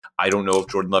I don't know if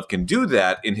Jordan Love can do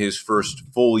that in his first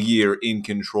full year in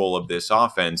control of this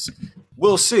offense.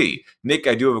 We'll see. Nick,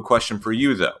 I do have a question for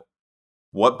you, though.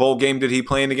 What bowl game did he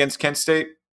play in against Kent State?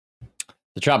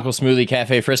 The Tropical Smoothie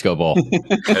Cafe Frisco Bowl.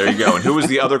 There you go. And who was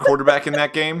the other quarterback in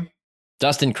that game?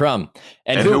 Dustin Crum.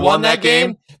 And who won that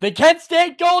game? The Kent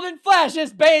State Golden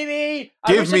Flashes, baby!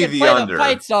 Give me the under. The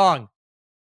fight song.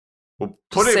 Well,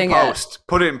 put it in post.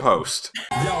 Put it in post.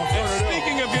 And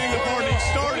speaking of getting the party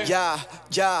started. Yeah.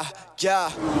 I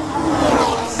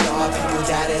saw people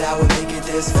doubted I would make it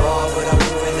this far, but I'm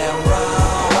moving them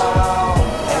wrong.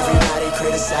 Everybody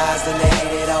criticized and they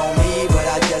hated on me, but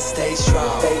I just stay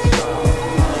strong.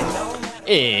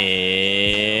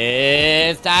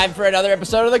 It's time for another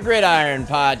episode of the Gridiron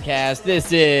Podcast.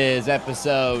 This is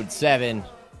episode 7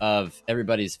 of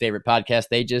everybody's favorite podcast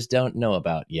they just don't know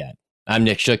about yet. I'm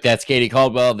Nick Shook, that's Katie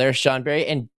Caldwell, there's Sean Berry,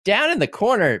 and down in the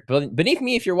corner, beneath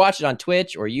me, if you're watching on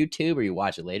Twitch or YouTube, or you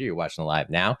watch it later, you're watching it live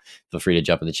now, feel free to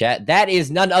jump in the chat. That is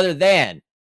none other than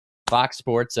FOX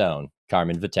Sports own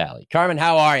Carmen Vitali. Carmen,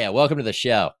 how are you? Welcome to the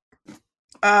show.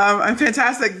 I'm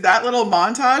fantastic. That little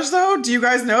montage, though, do you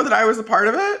guys know that I was a part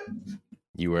of it?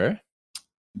 You were?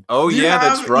 Oh, yeah,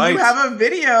 that's right. You have a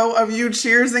video of you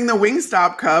cheersing the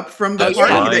Wingstop Cup from the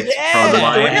party at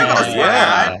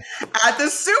the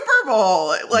Super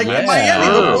Bowl, like in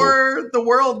Miami, before the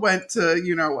world went to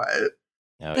you know what.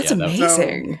 Oh, that's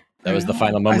amazing. That was the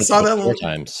final moment. I saw that 4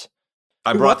 times.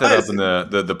 I brought that up in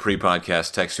the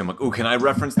pre-podcast text. I'm like, "Ooh, can I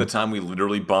reference the time we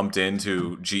literally bumped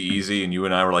into G-Eazy and you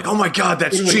and I were like, oh my God,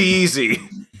 that's G-Eazy."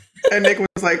 And Nick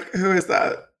was like, "Who is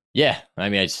that?" Yeah, I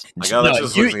mean, it was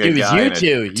you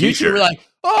two. You two were like,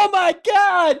 "Oh my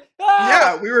God!" Ah,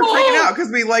 yeah, we were freaking out because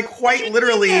we like quite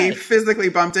literally physically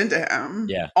bumped into him.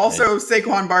 Yeah. Also,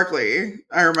 Saquon Barkley,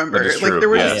 I remember. Like there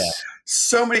was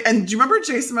so many. And do you remember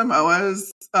Jason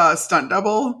Momoa's stunt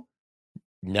double?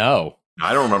 No,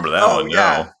 I don't remember that one.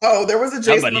 Yeah. No. Oh, there was a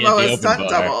Jason Momoa stunt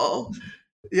double.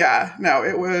 Yeah. No,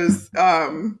 it was.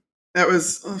 That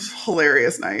was a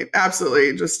hilarious night.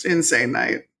 Absolutely, just insane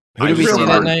night. Who did we see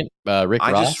that night? Rick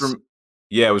Ross?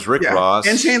 It was Rick Ross.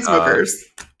 And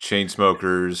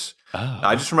Chainsmokers. Oh.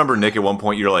 I just remember, Nick, at one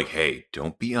point, you're like, hey,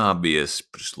 don't be obvious.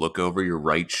 Just look over your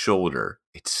right shoulder.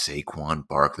 It's Saquon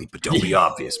Barkley, but don't be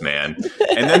obvious, man.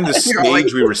 And then the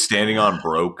stage we were standing on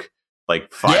broke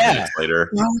like 5 minutes later.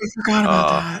 No, we forgot about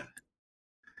that.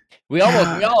 We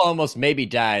all almost maybe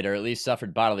died or at least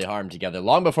suffered bodily harm together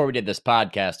long before we did this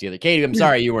podcast together. Katie, I'm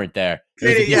sorry you weren't there.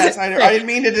 Katie, yes, I didn't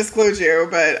mean to disclose you,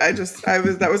 but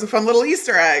that was a fun little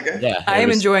Easter egg. Yeah, I am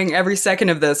enjoying every second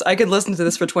of this. I could listen to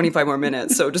this for 25 more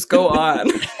minutes, so just go on.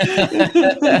 We got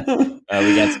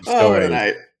some stories. What a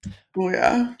night. Oh,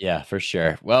 yeah. Yeah, for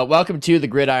sure. Well, welcome to the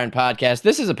Gridiron Podcast.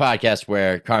 This is a podcast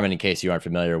where, Carmen, in case you aren't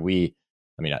familiar,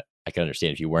 I can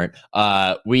understand if you weren't.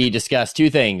 We discuss 2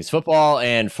 things, football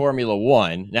and Formula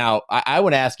One. Now, I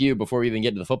want to ask you, before we even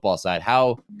get to the football side,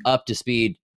 how up to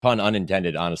speed, pun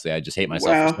unintended, honestly, I just hate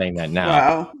myself for saying that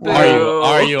now. Wow.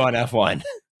 Are you on F1?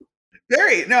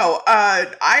 Very. No, I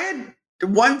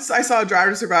saw Drive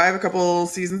to Survive a couple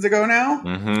seasons ago now.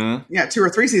 Mm-hmm. Yeah, 2 or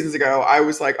 3 seasons ago. I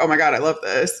was like, oh my God, I love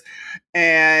this.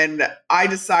 And I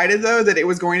decided, though, that it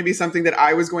was going to be something that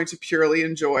I was going to purely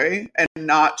enjoy and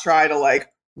not try to like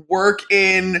work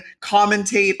in,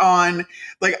 commentate on.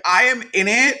 Like, I am in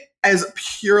it as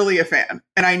purely a fan,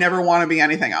 and I never want to be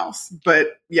anything else.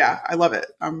 But yeah, I love it.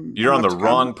 You're on the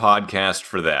wrong podcast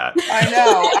for that. I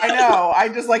know. I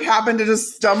just like happened to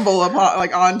just stumble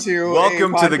upon onto.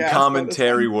 Welcome to the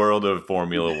commentary world of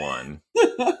Formula One.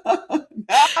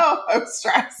 No, I'm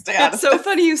stressed out. It's so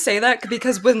funny you say that,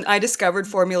 because when I discovered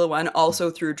Formula One also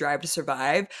through Drive to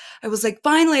Survive, I was like,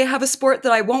 finally, I have a sport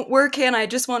that I won't work in. I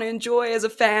just want to enjoy as a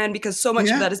fan, because so much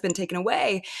of that has been taken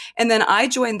away. And then I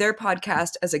joined their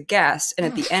podcast as a guest. And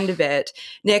at the end of it,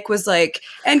 Nick was like,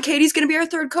 and Katie's going to be our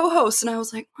 3rd co-host. And I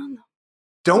was like, oh, no.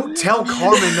 Don't tell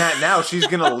Carmen that now. She's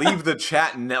going to leave the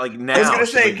chat now. I was going to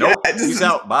say, nope, peace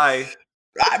out. Bye.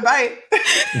 Bye.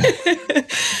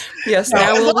 Yes,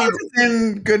 as long as it's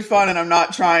in good fun and I'm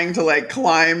not trying to like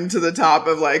climb to the top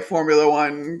of like Formula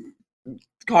One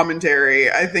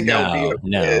commentary, I think it'll be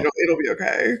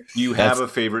okay. Do you have a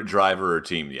favorite driver or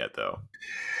team yet, though?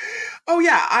 Oh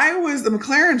yeah, I was a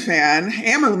McLaren fan.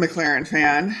 Am a McLaren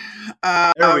fan.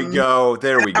 There we go.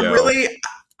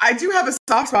 I do have a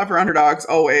soft spot for underdogs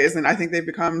always, and I think they've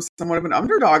become somewhat of an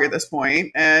underdog at this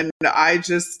point. And I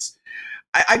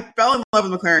fell in love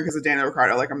with McLaren because of Daniel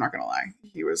Ricciardo. Like, I'm not gonna lie,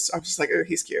 I'm just like, oh,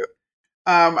 he's cute.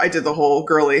 I did the whole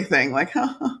girly thing, like,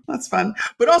 that's fun.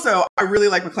 But also, I really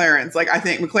like McLarens. Like, I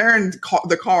think McLaren,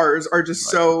 the cars are just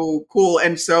so cool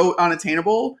and so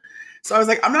unattainable So I was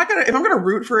like, if I'm gonna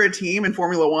root for a team in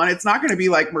Formula One, it's not gonna be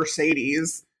like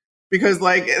Mercedes, because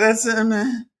like that's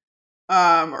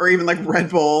or even like Red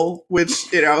Bull,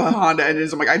 which, you know, Honda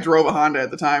engines. I'm like, I drove a Honda at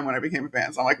the time when I became a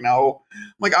fan. So I'm like, no.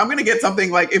 I'm like, I'm gonna get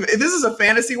something like, if this is a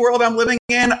fantasy world I'm living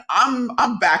in,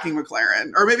 I'm backing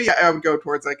McLaren. Or maybe I would go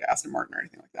towards like Aston Martin or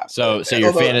anything like that. So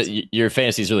your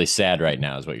fantasy is really sad right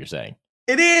now, is what you're saying.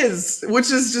 It is,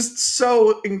 which is just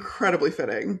so incredibly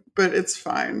fitting, but it's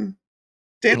fine.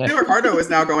 Daniel Ricciardo is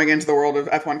now going into the world of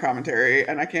F1 commentary,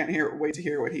 and I can't wait to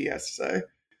hear what he has to say.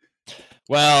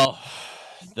 Well,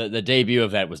 the debut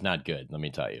of that was not good, let me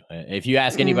tell you. If you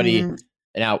ask anybody,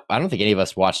 now I don't think any of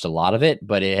us watched a lot of it,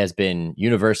 but it has been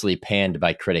universally panned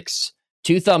by critics.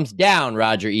 2 thumbs down.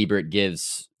 Roger Ebert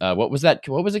gives what was that?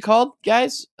 What was it called,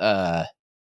 guys? I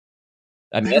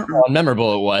mean, that's how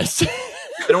memorable it was.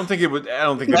 I don't think they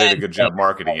did a good job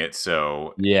marketing it.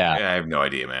 So yeah, I have no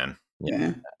idea, man.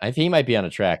 Yeah, I think he might be on a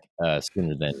track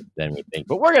sooner than we think.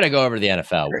 But we're gonna go over to the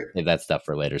NFL. We'll save that stuff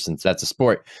for later, since that's a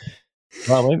sport.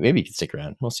 Well, maybe you can stick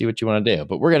around. We'll see what you want to do.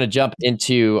 But we're gonna jump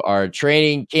into our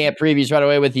training camp previews right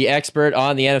away with the expert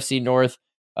on the NFC North.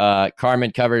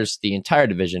 Carmen covers the entire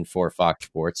division for Fox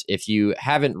Sports. If you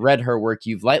haven't read her work,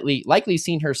 you've likely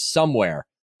seen her somewhere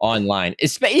online.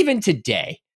 Even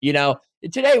today, you know,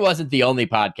 today wasn't the only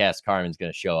podcast Carmen's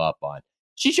going to show up on.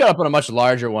 She showed up on a much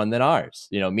larger one than ours.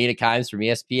 You know, Mina Kimes from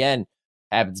ESPN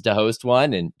happens to host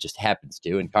one, and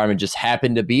Carmen just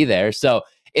happened to be there. So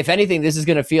if anything, this is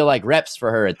going to feel like reps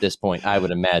for her at this point, I would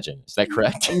imagine. Is that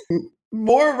correct?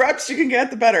 More reps you can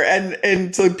get, the better.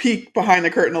 And to peek behind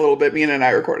the curtain a little bit, Mina and I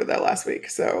recorded that last week.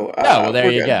 So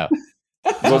there you go.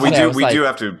 Well, we do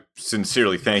have to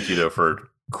sincerely thank you, though, for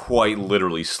quite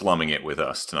literally slumming it with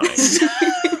us tonight.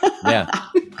 Yeah.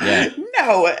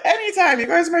 No, anytime. You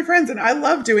guys are my friends, and I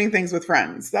love doing things with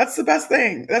friends. That's the best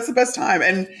thing. That's the best time.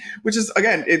 And which is,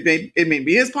 again, it made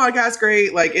Mia's podcast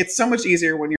great. Like, it's so much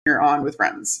easier when you're on with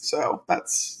friends. So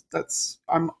that's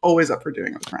I'm always up for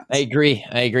doing it with friends. I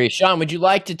agree. Sean, would you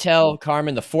like to tell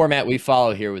Carmen the format we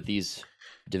follow here with these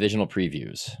divisional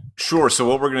previews? Sure. So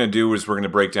what we're going to do is we're going to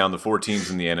break down the 4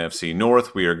 teams in the NFC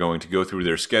North. We are going to go through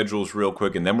their schedules real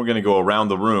quick, and then we're going to go around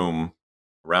the room,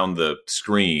 around the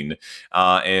screen,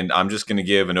 and I'm just going to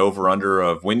give an over-under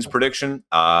of wins prediction.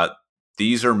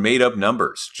 These are made-up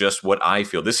numbers, just what I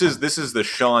feel. This is the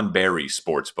Sean Barry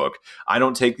Sportsbook. I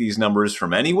don't take these numbers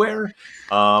from anywhere,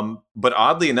 but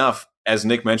oddly enough, as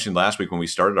Nick mentioned last week when we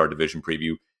started our division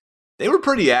preview, they were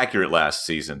pretty accurate last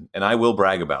season, and I will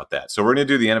brag about that. So we're going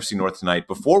to do the NFC North tonight.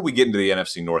 Before we get into the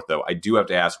NFC North, though, I do have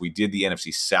to ask, we did the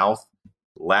NFC South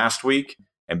last week,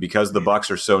 and because the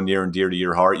Bucs are so near and dear to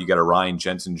your heart, you got a Ryan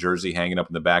Jensen jersey hanging up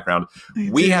in the background.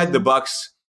 We had the Bucs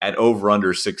at over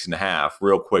under 6.5.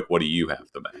 Real quick, what do you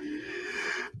have them at?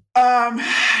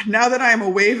 Now that I'm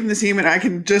away from the team and I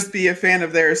can just be a fan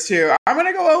of theirs too, I'm going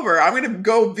to go over. I'm going to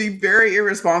go be very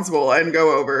irresponsible and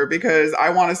go over, because I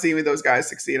want to see those guys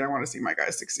succeed. I want to see my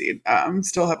guys succeed.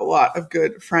 Still have a lot of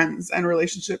good friends and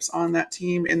relationships on that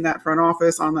team, in that front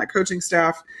office, on that coaching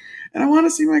staff. And I want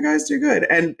to see my guys do good.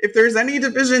 And if there's any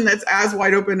division that's as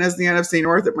wide open as the NFC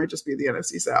North, it might just be the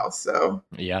NFC South. So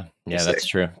yeah, that's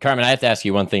true. Carmen, I have to ask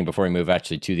you one thing before we move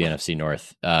actually to the NFC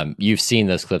North. You've seen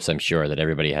those clips, I'm sure, that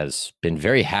everybody has been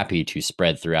very happy to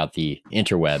spread throughout the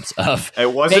interwebs of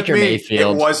Baker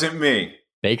Mayfield. It wasn't me.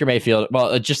 Baker Mayfield.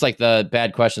 Well, just like the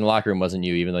bad question in the locker room wasn't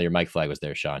you, even though your mic flag was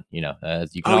there, Sean. You know,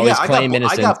 you can always claim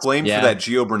innocence. I got blamed for that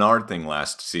Gio Bernard thing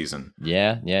last season.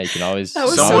 Yeah, you can always. That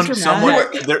was someone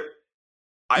there.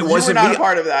 You were not a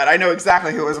part of that. I know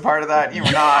exactly who was a part of that. You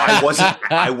were not.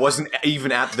 I wasn't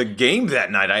even at the game that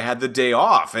night. I had the day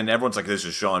off, and everyone's like, "This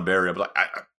is Sean Barry." I'm like,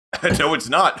 "No, it's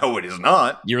not. No, it is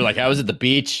not." You were like, "I was at the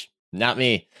beach." Not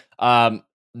me.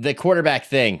 The quarterback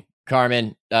thing,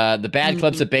 Carmen. The bad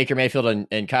clips of Baker Mayfield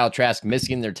and Kyle Trask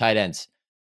missing their tight ends.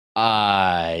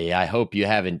 I hope you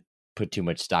haven't put too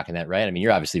much stock in that, right? I mean,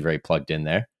 you're obviously very plugged in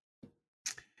there.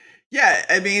 Yeah,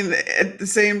 I mean, at the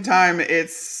same time,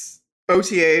 it's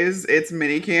OTAs, it's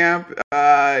minicamp.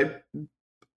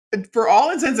 For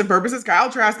all intents and purposes,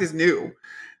 Kyle Trask is new.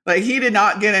 Like, he did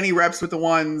not get any reps with the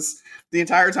ones the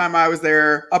entire time I was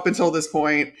there up until this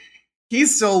point.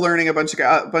 He's still learning a bunch of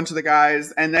the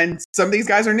guys, and then some of these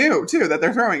guys are new too that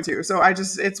they're throwing to. So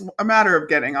it's a matter of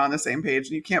getting on the same page.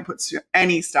 You can't put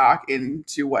any stock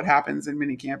into what happens in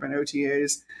minicamp and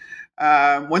OTAs.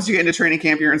 Once you get into training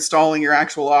camp, you're installing your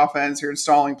actual offense, you're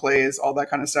installing plays, all that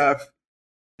kind of stuff.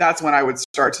 That's when I would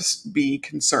start to be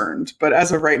concerned. But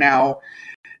as of right now,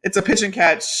 it's a pitch and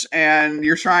catch, and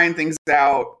you're trying things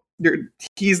out.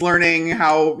 He's learning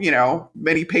how,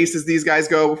 many paces these guys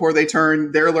go before they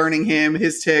turn. They're learning him,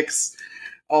 his ticks,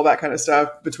 all that kind of stuff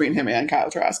between him and Kyle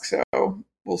Trask. So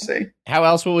we'll see. How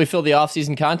else will we fill the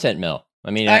off-season content mill? I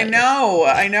mean, I know.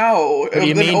 What do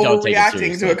you mean, don't take it overreacting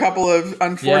seriously? to a couple of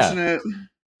unfortunate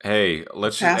Hey,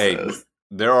 let's just, passes.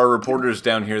 there are reporters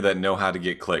down here that know how to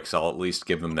get clicks. I'll at least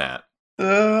give them that.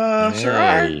 Sure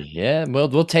are. Yeah,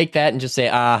 we'll take that and just say,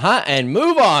 and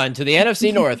move on to the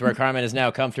NFC North, where Carmen is now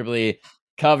comfortably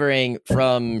covering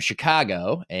from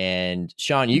Chicago. And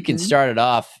Sean, you can start it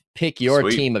off. Pick your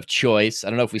team of choice. I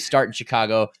don't know if we start in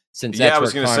Chicago since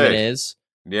that's where Carmen is.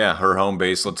 Yeah, her home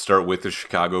base. Let's start with the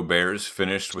Chicago Bears.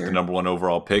 Finished with the number 1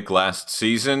 overall pick last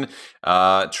season.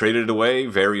 Traded away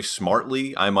very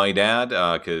smartly, I might add,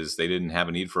 because they didn't have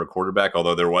a need for a quarterback.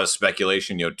 Although there was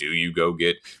speculation, do you go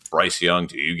get Bryce Young?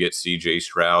 Do you get C.J.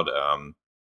 Stroud?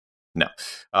 No.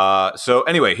 So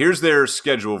anyway, here's their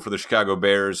schedule for the Chicago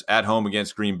Bears: at home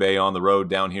against Green Bay, on the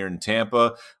road down here in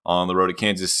Tampa, on the road at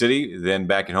Kansas City, then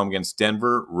back at home against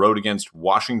Denver, road against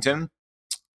Washington.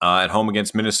 At home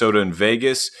against Minnesota and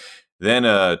Vegas, then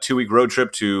a 2-week road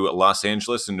trip to Los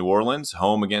Angeles and New Orleans,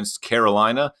 home against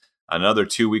Carolina, another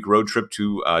 2-week road trip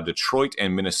to Detroit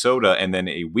and Minnesota, and then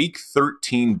a week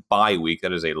 13 bye week.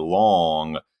 That is a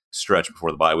long stretch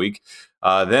before the bye week.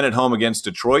 Then at home against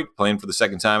Detroit, playing for the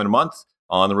second time in a month,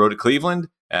 on the road at Cleveland,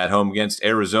 at home against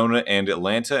Arizona and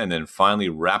Atlanta, and then finally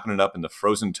wrapping it up in the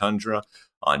frozen tundra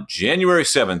on January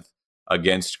 7th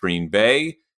against Green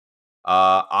Bay.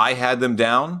 I had them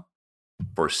down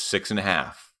for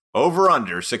 6.5. Over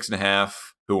under 6.5.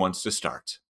 Who wants to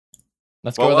start?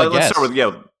 Let's go with the guest.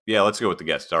 Let's go with the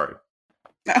guest. Sorry.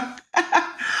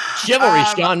 Chivalry,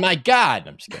 Sean. My God.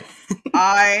 I'm just kidding.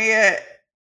 I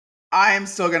am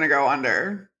still going to go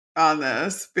under on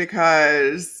this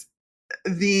because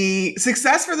the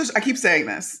success for I keep saying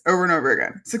this over and over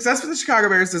again. Success for the Chicago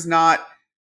Bears does not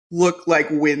look like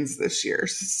wins this year.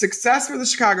 Success for the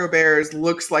Chicago Bears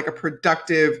looks like a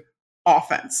productive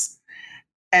offense.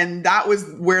 And that was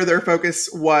where their focus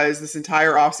was this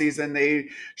entire offseason. They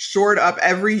shored up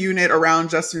every unit around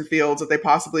Justin Fields that they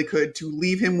possibly could to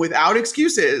leave him without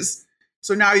excuses.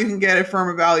 So now you can get a firm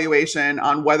evaluation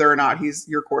on whether or not he's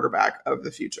your quarterback of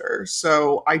the future.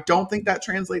 So I don't think that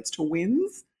translates to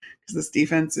wins because this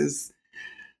defense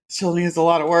still needs a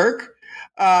lot of work.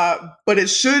 But it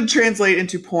should translate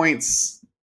into points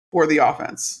for the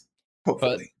offense,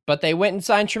 hopefully. But they went and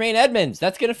signed Tremaine Edmonds.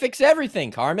 That's going to fix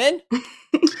everything, Carmen.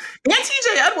 And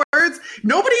TJ Edwards.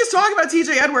 Nobody is talking about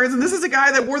TJ Edwards, and this is a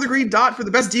guy that wore the green dot for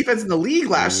the best defense in the league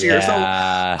last year. So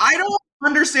I don't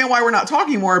understand why we're not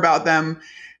talking more about them.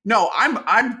 No,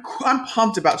 I'm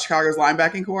pumped about Chicago's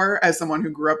linebacking core as someone who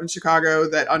grew up in Chicago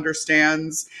that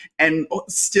understands and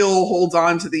still holds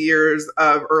on to the years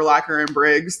of Urlacher and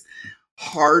Briggs.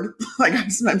 Hard. Like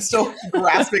I'm still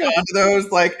grasping onto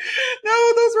those. Like,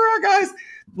 no, those were our guys.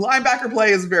 Linebacker play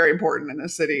is very important in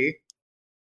this city.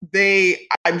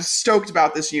 I'm stoked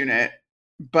about this unit,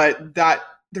 but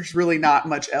there's really not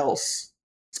much else,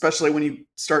 especially when you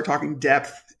start talking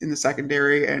depth in the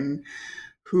secondary and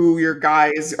who your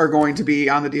guys are going to be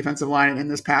on the defensive line in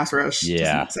this pass rush.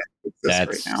 Yeah,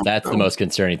 that's the most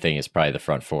concerning thing is probably the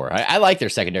front four. I like their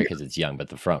secondary because it's young, but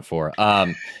the front four.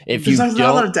 There's not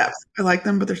a lot of depth. I like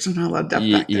them, but there's not a lot of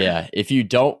depth back there. Yeah, if you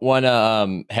don't want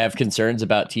to have concerns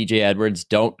about TJ Edwards,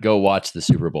 don't go watch the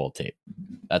Super Bowl tape.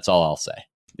 That's all I'll say.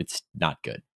 It's not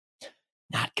good.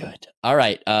 Not good. All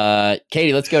right,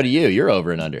 Katie, let's go to you. You're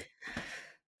over and under.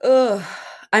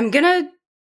 I'm gonna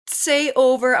say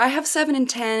over. I have 7 and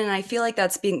 10, and I feel like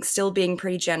that's still being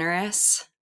pretty generous.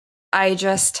 I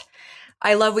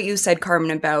love what you said,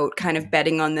 Carmen, about kind of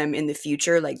betting on them in the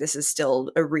future. Like, this is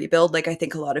still a rebuild. Like, I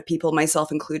think a lot of people,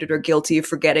 myself included, are guilty of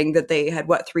forgetting that they had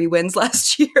 3 wins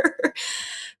last year.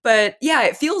 But yeah,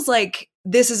 it feels like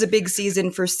this is a big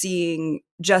season for seeing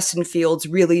Justin Fields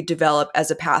really develop as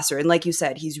a passer. And like you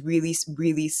said, he's really,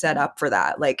 really set up for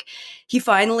that. Like, he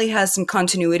finally has some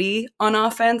continuity on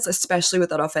offense, especially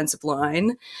with that offensive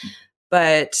line.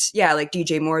 But yeah, like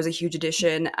DJ Moore is a huge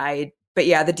addition. But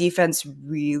yeah, the defense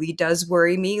really does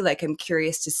worry me. Like, I'm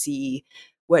curious to see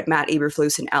what Matt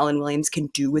Eberflus and Alan Williams can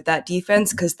do with that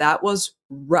defense, because that was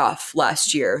rough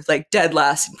last year, like dead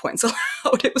last in points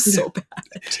allowed. It was so bad.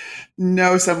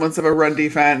 No semblance of a run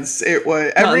defense. It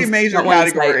was every major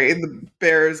category. The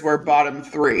Bears were bottom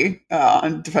 3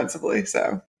 defensively.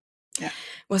 So yeah,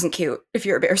 wasn't cute if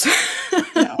you're a Bears fan.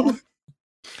 No.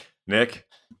 Nick?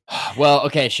 Well,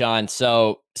 okay, Sean.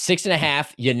 So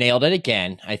 6.5, you nailed it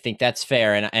again. I think that's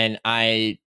fair. And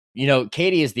I,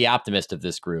 Katie is the optimist of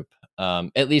this group.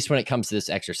 At least when it comes to this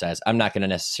exercise. I'm not going to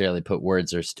necessarily put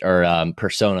words or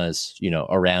personas,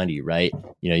 around you, right?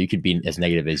 You could be as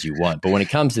negative as you want. But when it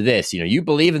comes to this, you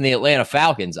believe in the Atlanta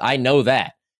Falcons. I know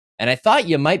that. And I thought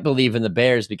you might believe in the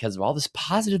Bears because of all this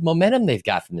positive momentum they've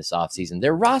got from this offseason.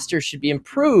 Their roster should be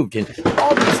improved in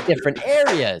all these different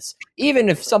areas. Even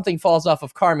if something falls off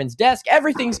of Carmen's desk,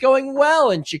 everything's going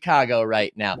well in Chicago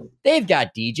right now. They've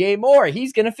got DJ Moore.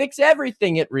 He's going to fix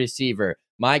everything at receiver.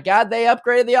 My God, they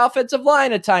upgraded the offensive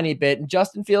line a tiny bit, and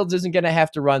Justin Fields isn't going to have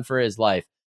to run for his life.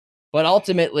 But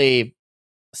ultimately,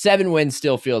 7 wins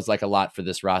still feels like a lot for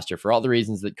this roster for all the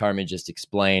reasons that Carmen just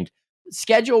explained.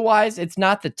 Schedule-wise, it's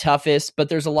not the toughest, but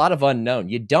there's a lot of unknown.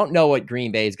 You don't know what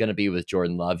Green Bay is going to be with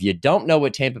Jordan Love. You don't know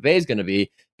what Tampa Bay is going to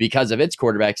be because of its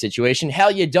quarterback situation.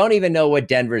 Hell, you don't even know what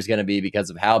Denver is going to be because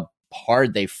of how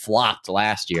hard they flopped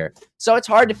last year. So it's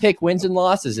hard to pick wins and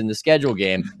losses in the schedule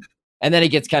game. And then it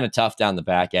gets kind of tough down the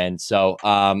back end. So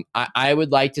I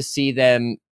would like to see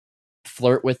them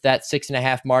flirt with that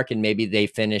 6.5 mark and maybe they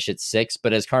finish at 6.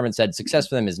 But as Carmen said, success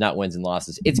for them is not wins and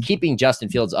losses. It's keeping Justin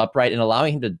Fields upright and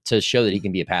allowing him to show that he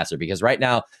can be a passer, because right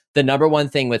now the number one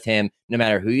thing with him, no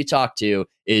matter who you talk to,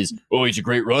 is, oh, he's a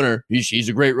great runner. He's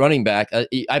a great running back.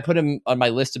 I put him on my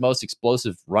list of most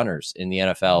explosive runners in the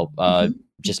NFL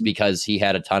just because he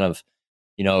had a ton of,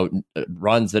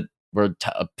 runs that were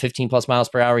 15 plus miles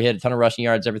per hour. He had a ton of rushing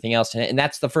yards, everything else. And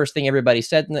that's the first thing everybody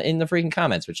said in the freaking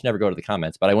comments, which never go to the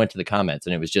comments, but I went to the comments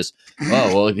and it was just,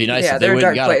 oh, well, it'd be nice if they went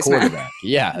and got a quarterback.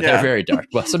 Yeah, they're very dark.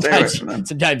 Well, sometimes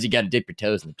you got to dip your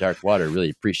toes in the dark water, really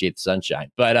appreciate the sunshine.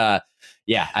 But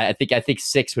I think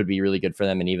 6 would be really good for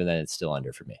them. And even then it's still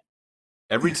under for me.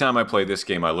 Every time I play this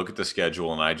game, I look at the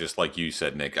schedule and I just, like you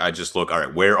said, Nick, I just look, all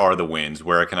right, where are the wins?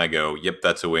 Where can I go? Yep,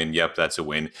 that's a win. Yep, that's a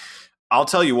win. I'll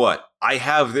tell you what, I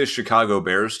have this Chicago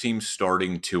Bears team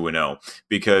starting 2-0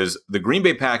 because the Green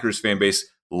Bay Packers fan base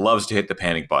loves to hit the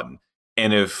panic button.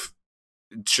 And if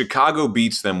Chicago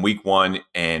beats them week 1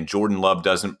 and Jordan Love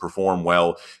doesn't perform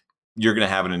well, you're going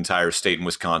to have an entire state in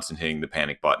Wisconsin hitting the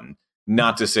panic button.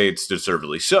 Not to say it's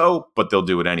deservedly so, but they'll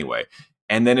do it anyway.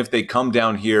 And then if they come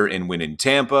down here and win in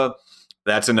Tampa,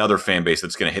 that's another fan base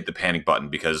that's going to hit the panic button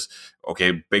because,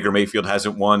 okay, Baker Mayfield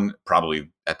hasn't won,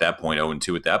 probably at that point,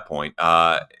 0-2 at that point.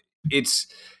 It's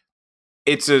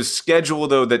a schedule,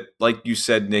 though, that, like you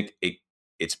said, Nick,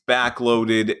 it's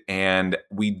backloaded, and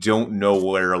we don't know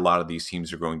where a lot of these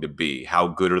teams are going to be. How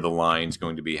good are the Lions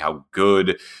going to be? How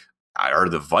good are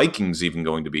the Vikings even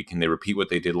going to be? Can they repeat what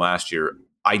they did last year?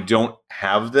 I don't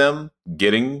have them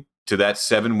getting to that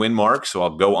 7-win mark, so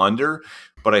I'll go under,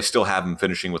 but I still have them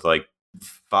finishing with like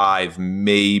 5,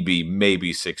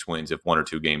 maybe 6 wins if 1 or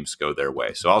 2 games go their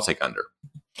way. So I'll take under.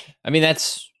 I think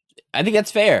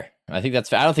that's fair. I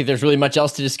don't think there's really much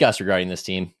else to discuss regarding this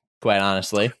team, quite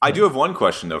honestly. I do have one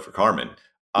question though for Carmen.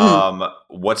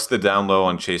 What's the down low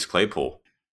on Chase Claypool?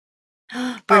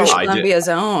 British Columbia's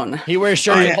own. He wears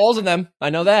shirts with holes in them. I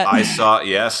know that. I saw,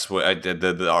 yes, I did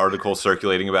the article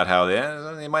circulating about how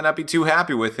they might not be too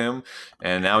happy with him,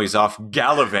 and now he's off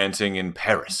gallivanting in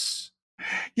Paris.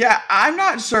 Yeah, I'm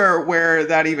not sure where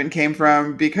that even came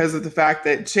from because of the fact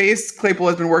that Chase Claypool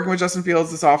has been working with Justin Fields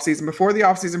this offseason before the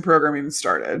offseason program even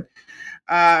started.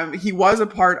 He was a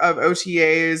part of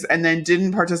OTAs and then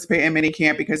didn't participate in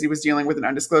minicamp because he was dealing with an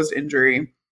undisclosed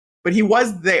injury, but he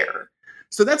was there.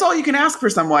 So that's all you can ask for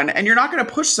someone, and you're not going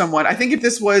to push someone. I think if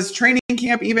this was training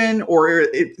camp even, or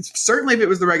certainly if it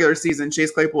was the regular season,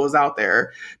 Chase Claypool is out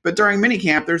there. But during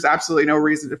minicamp, there's absolutely no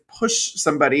reason to push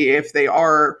somebody if they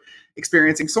are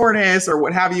experiencing soreness or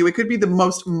what have you. It could be the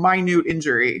most minute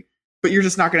injury, but you're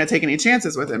just not going to take any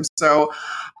chances with him. So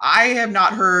I have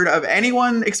not heard of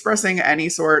anyone expressing any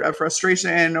sort of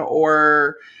frustration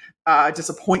or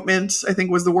disappointment, I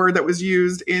think was the word that was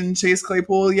used in Chase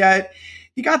Claypool yet.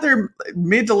 He got there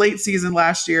mid to late season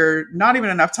last year, not even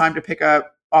enough time to pick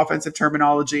up offensive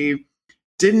terminology.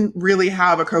 Didn't really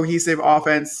have a cohesive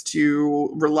offense to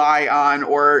rely on,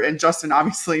 and Justin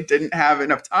obviously didn't have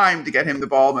enough time to get him the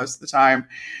ball most of the time.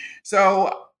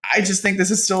 So I just think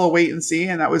this is still a wait and see,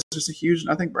 and that was just a huge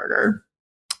nothing burger.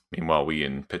 Meanwhile, we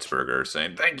in Pittsburgh are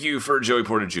saying, thank you for Joey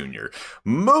Porter Jr.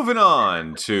 Moving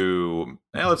on to,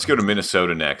 let's go to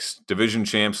Minnesota next. Division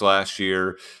champs last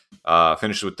year,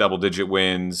 finished with double-digit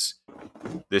wins.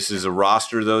 This is a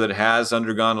roster, though, that has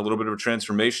undergone a little bit of a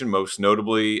transformation. Most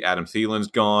notably, Adam Thielen's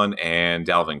gone, and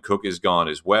Dalvin Cook is gone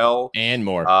as well. And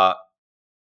more.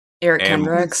 Eric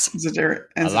Kendricks.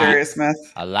 And Darius Smith.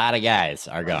 A lot of guys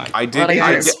are gone. And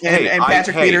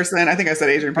Patrick Peterson. I think I said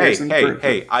Adrian Peterson.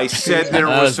 I said there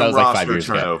was some roster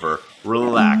turnover.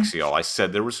 Relax, y'all. I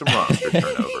said there was some roster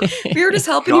turnover. We were just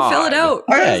helping you fill it out.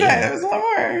 It was a lot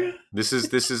more. This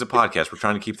is a podcast. We're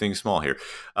trying to keep things small here.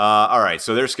 All right,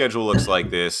 so their schedule looks like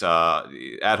this: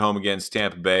 at home against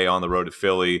Tampa Bay, on the road at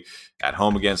Philly, at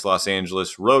home against Los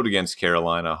Angeles, road against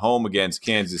Carolina, home against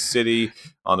Kansas City,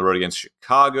 on the road against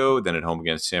Chicago, then at home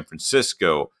against San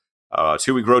Francisco.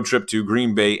 2-week road trip to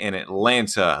Green Bay and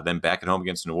Atlanta, then back at home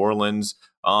against New Orleans,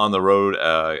 on the road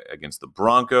against the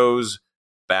Broncos,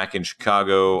 back in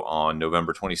Chicago on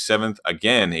November 27th.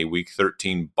 Again, a Week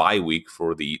 13 bye week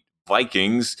for the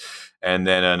Vikings, and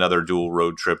then another dual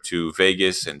road trip to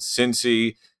Vegas and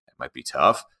Cincy. That might be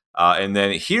tough. And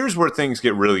then here's where things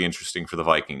get really interesting for the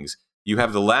Vikings. You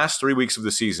have the last 3 weeks of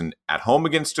the season at home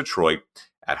against Detroit,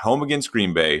 at home against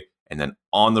Green Bay, and then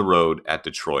on the road at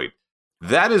Detroit.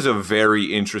 That is a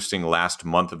very interesting last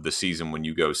month of the season when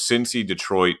you go Cincy,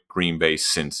 Detroit, Green Bay,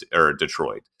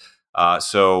 Detroit.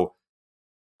 So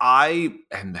I'm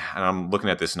looking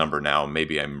at this number now.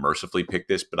 Maybe I mercifully picked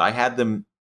this, but I had them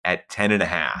at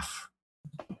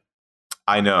 10.5.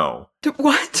 I know.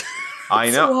 What? I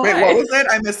know. Wait, what was it?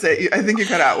 I missed it. I think you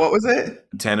cut out. What was it?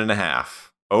 10.5.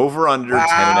 Over under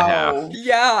 10.5.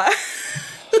 Yeah.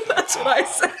 That's what I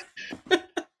said.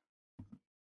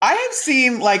 I have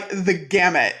seen like the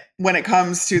gamut when it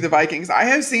comes to the Vikings. I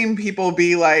have seen people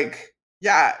be like,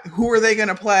 yeah, who are they going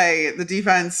to play? The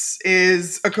defense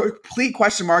is a complete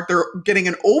question mark. They're getting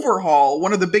an overhaul,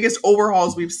 one of the biggest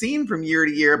overhauls we've seen from year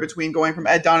to year between going from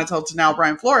Ed Donatel to now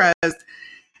Brian Flores.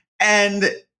 And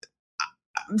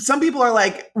some people are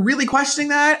like really questioning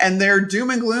that, and they're doom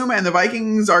and gloom, and the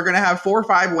Vikings are going to have 4 or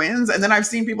 5 wins. And then I've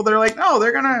seen people that are like, no,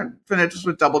 they're going to finish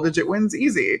with double-digit wins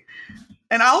easy.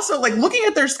 And also, like, looking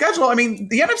at their schedule, I mean,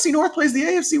 the NFC North plays the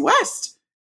AFC West.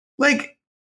 Like,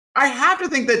 I have to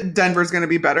think that Denver's going to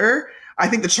be better. I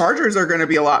think the Chargers are going to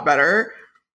be a lot better.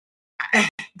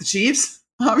 The Chiefs,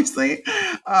 obviously.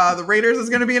 The Raiders is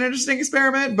going to be an interesting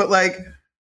experiment. But, like,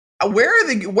 where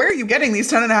are you getting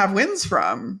these 10.5 wins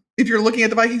from if you're looking at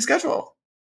the Vikings schedule?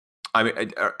 I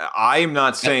mean, I'm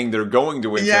not saying they're going to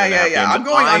win. Yeah. I'm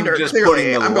going under. Just clearly,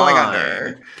 putting the I'm going line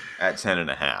under at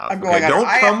 10.5. I'm going under. Don't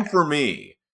come for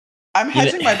me. I'm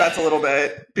hedging my bets a little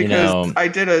bit because I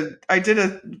did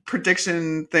a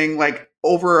prediction thing like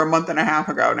over a month and a half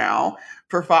ago now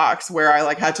for Fox where I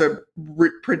like had to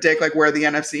predict like where the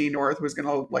NFC North was going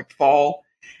to like fall,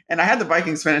 and I had the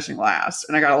Vikings finishing last,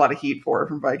 and I got a lot of heat for it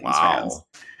from Vikings fans.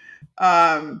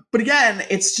 But again,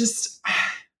 it's just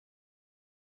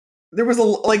there was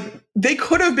they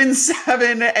could have been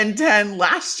 7-10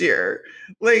 last year.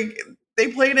 Like they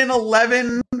played in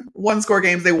 11 one-score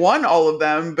games. They won all of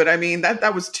them, but I mean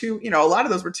that was two. A lot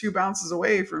of those were 2 bounces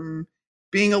away from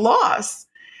being a loss.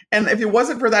 And if it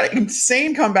wasn't for that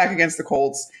insane comeback against the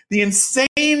Colts, the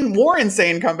more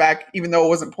insane comeback, even though it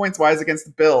wasn't points-wise, against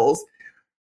the Bills,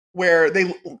 where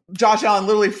Josh Allen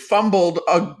literally fumbled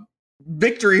a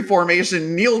victory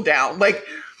formation kneel down. Like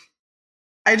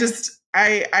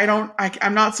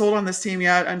I'm not sold on this team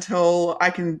yet until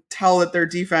I can tell that their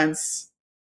defense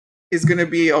is going to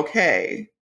be okay.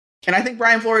 And I think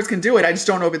Brian Flores can do it. I just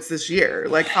don't know if it's this year.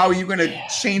 Like, how are you going to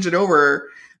change it over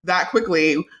that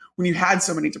quickly when you had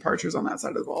so many departures on that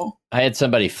side of the ball? I had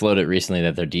somebody float it recently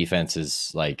that their defense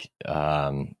is like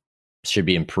should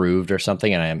be improved or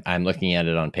something, and I'm looking at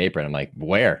it on paper and I'm like,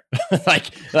 where?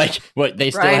 like what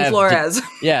they still Brian have? Flores.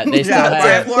 They still have.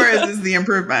 Brian Flores is the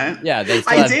improvement. Yeah, they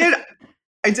still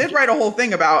I did write a whole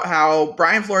thing about how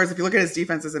Brian Flores, if you look at his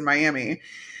defenses in Miami,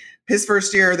 his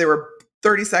first year they were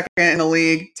 32nd in the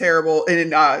league, terrible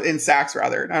in sacks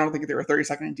rather. I don't think they were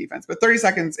 32nd in defense, but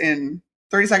 32nd in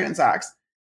sacks.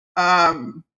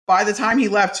 By the time he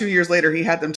left 2 years later, he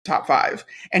had them top 5,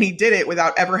 and he did it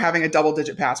without ever having a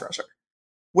double-digit pass rusher,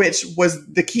 which was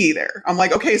the key there. I'm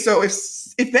like, okay, so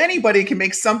if anybody can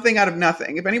make something out of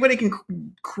nothing, if anybody can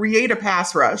create a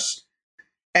pass rush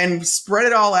and spread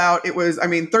it all out, it was,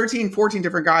 13, 14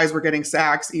 different guys were getting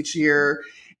sacks each year.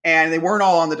 And they weren't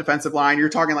all on the defensive line. You're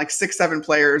talking like 6-7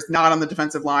 players not on the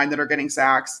defensive line that are getting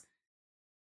sacks.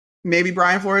 Maybe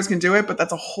Brian Flores can do it, but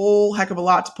that's a whole heck of a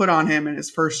lot to put on him in his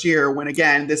first year when,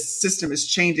 again, this system is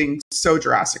changing so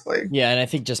drastically. Yeah, and I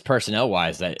think just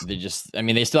personnel-wise, that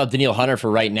they still have Daniil Hunter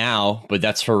for right now, but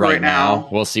that's for right now.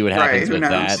 We'll see what happens with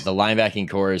that. The linebacking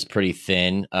core is pretty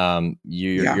thin.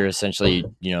 You're essentially,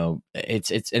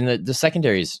 it's and the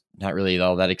secondary is not really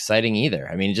all that exciting either.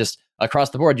 I mean, just across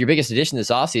the board, your biggest addition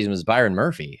this offseason was Byron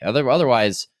Murphy.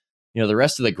 Otherwise, the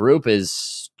rest of the group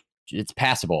it's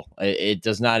passable. It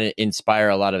does not inspire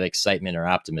a lot of excitement or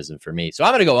optimism for me. So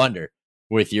I'm going to go under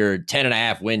with your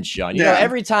 10.5 wins, Sean. You know,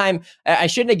 every time I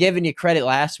shouldn't have given you credit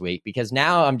last week because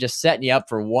now I'm just setting you up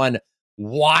for one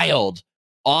wild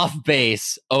off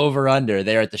base over under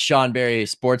there at the Sean Berry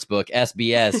Sportsbook,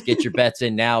 SBS. Get your bets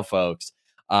in now, folks.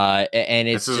 And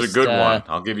it's this is just, a good one.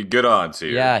 I'll give you good odds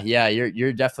here. Yeah.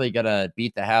 You're definitely gonna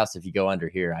beat the house if you go under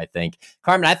here, I think.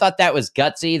 Carmen, I thought that was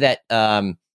gutsy that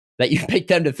you picked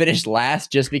them to finish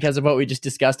last just because of what we just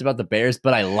discussed about the Bears,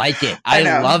 but I like it. I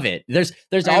love it.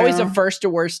 There's always a first to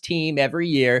worst team every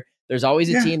year. There's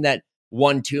always a team that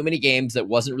won too many games that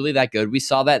wasn't really that good. We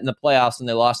saw that in the playoffs when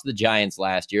they lost to the Giants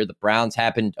last year. The Browns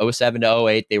happened 07 to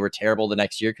 08. They were terrible the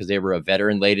next year because they were a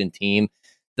veteran-laden team.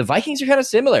 The Vikings are kind of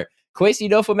similar. Kwesi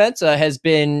Adofo-Mensah has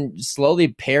been slowly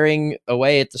paring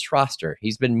away at this roster.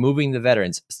 He's been moving the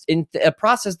veterans in a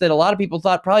process that a lot of people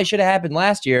thought probably should have happened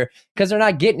last year because they're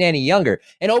not getting any younger.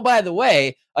 And oh, by the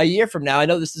way, a year from now, I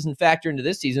know this doesn't factor into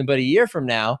this season, but a year from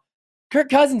now, Kirk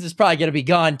Cousins is probably going to be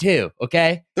gone too,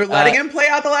 okay? They're letting him play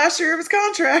out the last year of his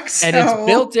contract. So. And it's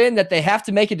built in that they have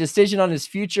to make a decision on his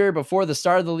future before the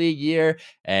start of the league year.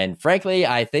 And frankly,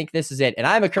 I think this is it. And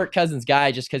I'm a Kirk Cousins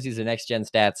guy just because he's a next-gen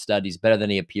stats stud. He's better than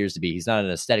he appears to be. He's not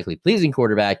an aesthetically pleasing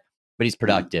quarterback, but he's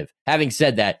productive. Having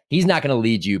said that, he's not going to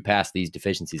lead you past these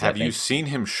deficiencies. Have you seen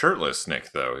him shirtless,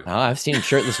 Nick, though? Oh, I've seen him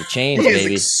shirtless with chains, he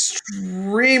baby. Is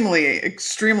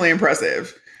extremely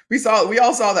impressive. We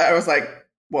all saw that. I was like,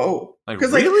 whoa.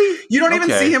 Because really? You don't even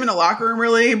see him in the locker room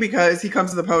really because he comes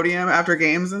to the podium after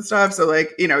games and stuff. So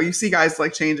you see guys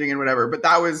changing and whatever. But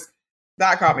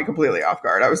that caught me completely off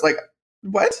guard. I was like,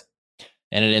 what?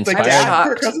 And it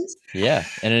inspired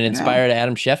and it inspired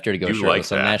Adam Schefter to go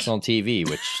shirtless on national TV,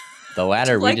 which the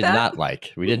latter we did not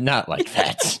like. We did not like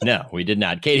that. No, we did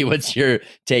not. Katie, what's your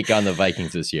take on the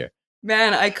Vikings this year?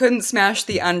 Man, I couldn't smash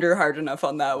the under hard enough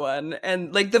on that one.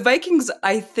 And the Vikings,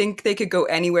 I think they could go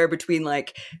anywhere between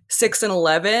 6 and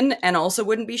 11 and also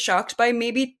wouldn't be shocked by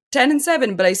maybe 10 and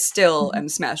 7, but I still am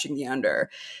smashing the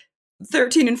under.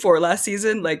 13 and 4 last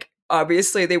season,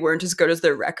 obviously they weren't as good as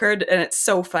their record. And it's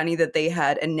so funny that they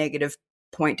had a negative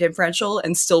point differential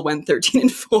and still went 13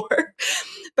 and 4.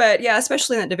 But yeah,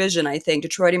 especially in that division, I think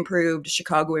Detroit improved,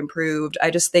 Chicago improved. I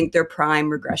just think they're prime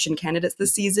regression candidates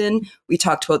this season. We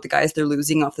talked about the guys they're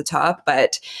losing off the top,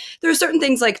 but there are certain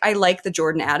things I like the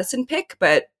Jordan Addison pick,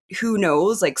 but who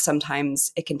knows? Sometimes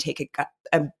it can take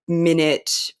a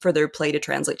minute for their play to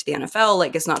translate to the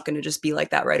NFL. It's not going to just be like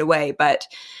that right away. But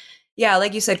yeah,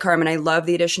 like you said, Carmen, I love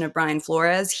the addition of Brian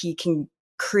Flores. He can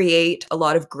create a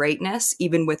lot of greatness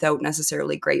even without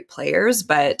necessarily great players,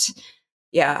 but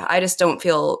yeah, I just don't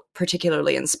feel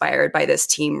particularly inspired by this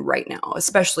team right now,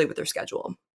 especially with their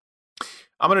schedule.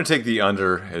 I'm going to take the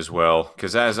under as well,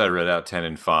 because as I read out 10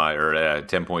 and 5 or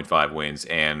 10.5 wins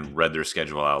and read their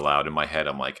schedule out loud in my head,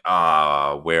 I'm like,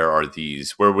 where would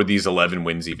these 11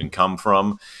 wins even come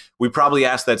from? We probably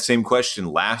asked that same question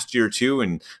last year too,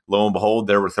 and lo and behold,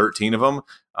 there were 13 of them.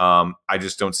 I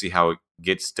just don't see how it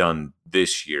gets done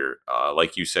this year.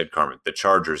 Like you said, Carmen, the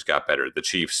Chargers got better. The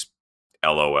Chiefs,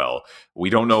 LOL.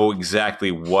 We don't know exactly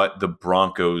what the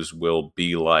Broncos will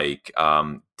be like.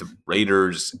 The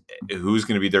Raiders, who's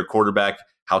going to be their quarterback?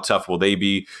 How tough will they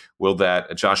be? Will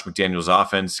that Josh McDaniels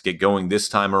offense get going this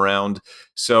time around?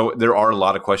 So there are a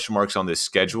lot of question marks on this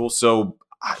schedule. So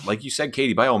like you said,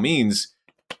 Katie, by all means,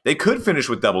 they could finish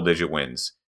with double-digit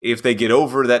wins. If they get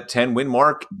over that 10-win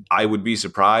mark, I would be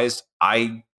surprised.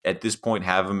 I, at this point,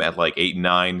 have them at 8 and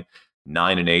 9,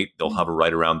 9 and 8. They'll hover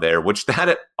right around there, which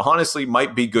that honestly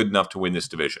might be good enough to win this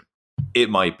division.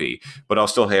 It might be, but I'll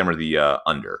still hammer the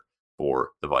under for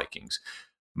the Vikings.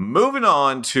 Moving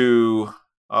on to,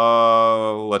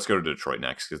 let's go to Detroit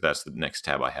next, because that's the next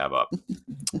tab I have up.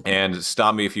 And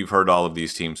stop me if you've heard all of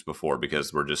these teams before,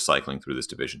 because we're just cycling through this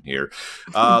division here.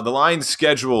 The Lions'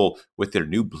 schedule with their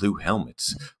new blue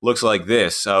helmets looks like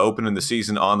this. Opening the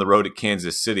season on the road at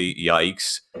Kansas City,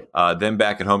 yikes. Then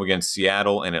back at home against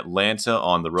Seattle and Atlanta,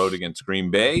 on the road against Green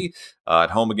Bay,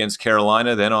 at home against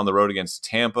Carolina, then on the road against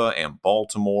Tampa and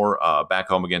Baltimore, back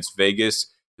home against Vegas.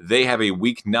 They have a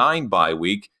Week 9 bye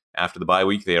week. After the bye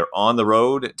week, they are on the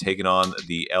road, taking on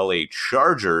the LA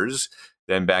Chargers,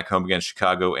 then back home against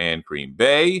Chicago and Green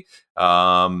Bay,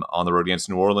 on the road against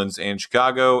New Orleans and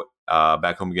Chicago,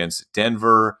 back home against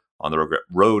Denver, on the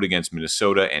road against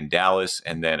Minnesota and Dallas,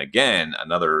 and then again,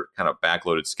 another kind of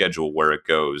backloaded schedule where it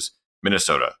goes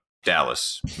Minnesota,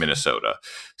 Dallas, Minnesota.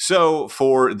 So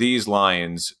for these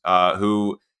Lions,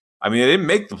 who, they didn't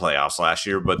make the playoffs last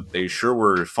year, but they sure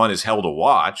were fun as hell to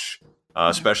watch.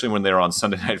 Especially when they were on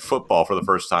Sunday Night Football for the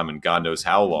first time in God knows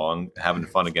how long, having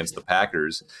fun against the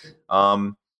Packers.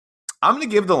 I'm going to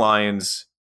give the Lions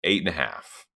 8.5.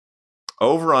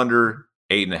 Over under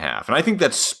 8.5. And I think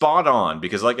that's spot on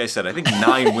because, like I said, I think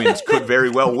 9 wins could very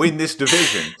well win this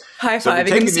division.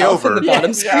 High-fiving himself in the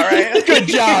bottom screen. Yeah, right. Good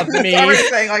job, me. I'm already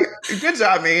saying, like, good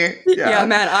job, me. Yeah,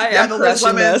 man, I am the Liz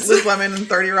crushing Lemon, this. Liz Lemon and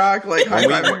 30 Rock, like,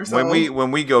 high-fiving yourself.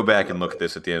 When we go back and look at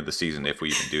this at the end of the season, if we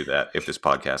even do that, if this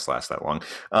podcast lasts that long,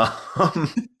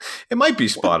 it might be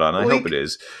spot on. I hope it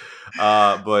is.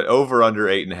 But over under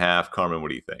 8.5. Carmen, what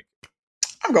do you think?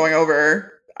 I'm going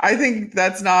over. I think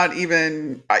that's not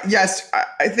even. Yes,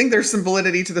 I think there's some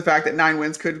validity to the fact that 9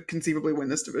 wins could conceivably win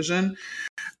this division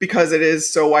because it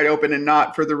is so wide open and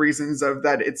not for the reasons of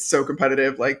that it's so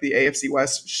competitive like the AFC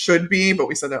West should be. But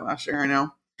we said that last year, I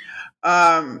know.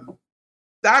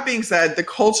 That being said, the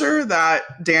culture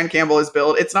that Dan Campbell has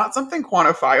built, it's not something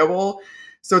quantifiable.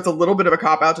 So it's a little bit of a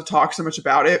cop-out to talk so much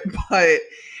about it. But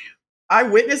I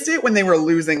witnessed it when they were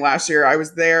losing last year. I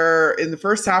was there in the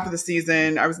first half of the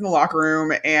season. I was in the locker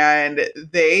room and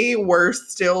they were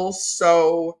still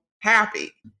so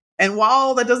happy. And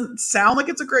while that doesn't sound like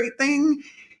it's a great thing,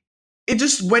 it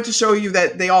just went to show you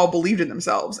that they all believed in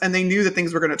themselves and they knew that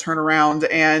things were going to turn around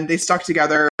and they stuck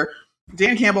together.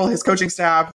 Dan Campbell, his coaching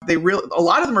staff, a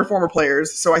lot of them are former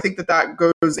players. So I think that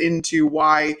goes into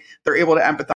why they're able to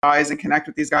empathize and connect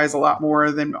with these guys a lot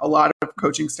more than a lot of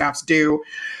coaching staffs do.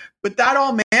 But that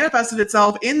all manifested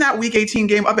itself in that Week 18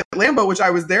 game up at Lambeau, which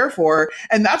I was there for.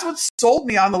 And that's what sold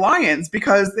me on the Lions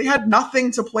because they had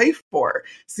nothing to play for.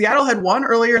 Seattle had won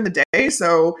earlier in the day,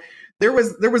 so there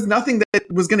was nothing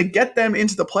that was going to get them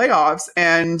into the playoffs.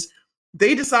 And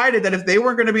they decided that if they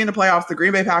weren't going to be in the playoffs, the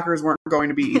Green Bay Packers weren't going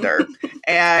to be either.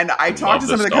 And I talked to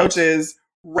some of the coaches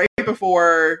right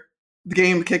before the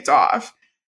game kicked off.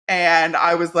 And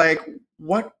I was like,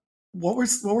 what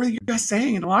were you guys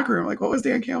saying in the locker room? Like, what was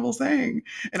Dan Campbell saying?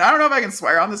 And I don't know if I can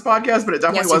swear on this podcast, but it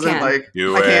definitely wasn't like,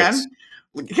 I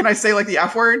can. Can I say like the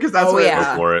F word? Because that's what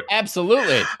yeah. Go for it.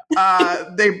 Absolutely.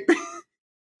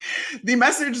 The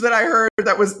message that I heard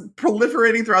that was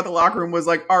proliferating throughout the locker room was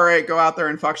like, all right, go out there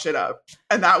and fuck shit up.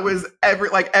 And that was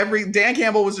every Dan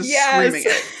Campbell was just screaming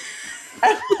it.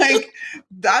 And like,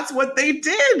 that's what they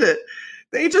did.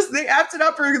 They effed it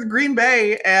up for Green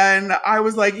Bay. And I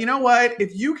was like, you know what?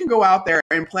 If you can go out there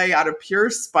and play out of pure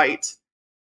spite,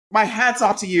 my hat's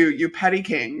off to you, you petty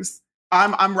kings.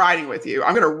 I'm riding with you.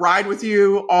 I'm going to ride with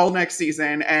you all next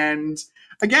season. And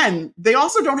again, they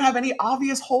also don't have any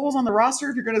obvious holes on the roster.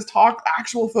 If you're going to talk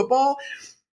actual football,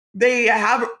 they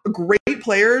have great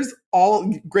players,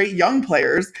 all great young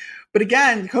players. But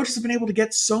again, the coaches have been able to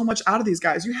get so much out of these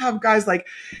guys. You have guys like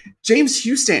James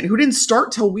Houston, who didn't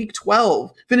start till week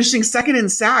 12, finishing second in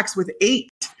sacks with 8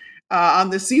 on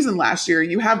this season last year.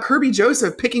 You have Kirby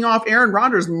Joseph picking off Aaron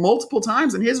Rodgers multiple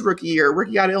times in his rookie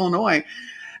out of Illinois.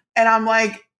 And I'm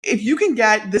like, if you can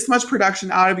get this much production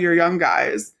out of your young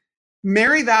guys,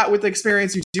 marry that with the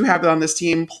experience you do have on this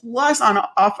team, plus on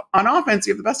offense,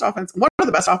 you have the best offense, one of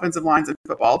the best offensive lines in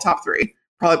football, top 3.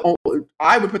 Probably,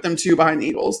 I would put them 2 behind the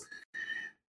Eagles.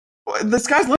 The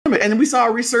sky's the limit. And we saw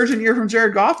a resurgent year from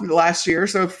Jared Goff in the last year.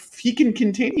 So if he can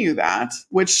continue that,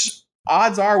 which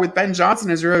odds are with Ben Johnson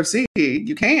as your OC,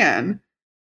 you can.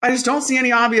 I just don't see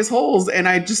any obvious holes. And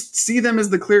I just see them as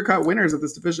the clear-cut winners of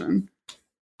this division.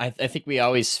 I think we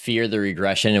always fear the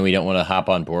regression and we don't want to hop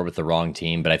on board with the wrong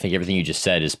team. But I think everything you just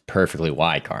said is perfectly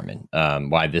why, Carmen.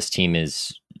 Why this team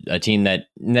is a team that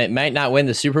might not win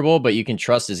the Super Bowl, but you can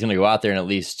trust is going to go out there and at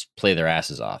least play their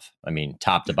asses off. I mean,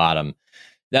 top to bottom.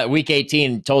 That Week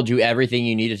 18 told you everything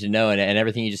you needed to know, and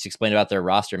everything you just explained about their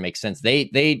roster makes sense.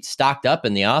 They stocked up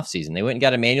in the offseason. They went and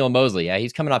got Emmanuel Mosley. Yeah,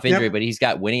 he's coming off injury, but he's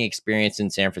got winning experience in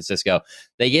San Francisco.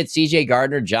 They get CJ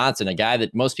Gardner-Johnson, a guy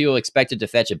that most people expected to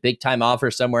fetch a big-time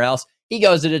offer somewhere else. He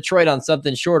goes to Detroit on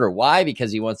something shorter. Why?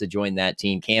 Because he wants to join that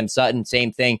team. Cam Sutton,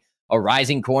 same thing. A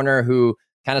rising corner who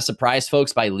kind of surprised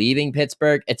folks by leaving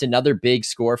Pittsburgh. It's another big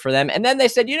score for them. And then they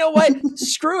said, you know what?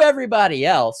 Screw everybody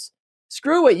else.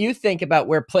 Screw what you think about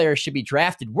where players should be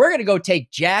drafted. We're going to go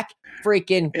take Jack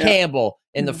freaking Campbell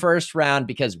in the first round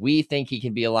because we think he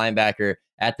can be a linebacker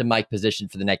at the Mike position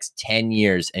for the next 10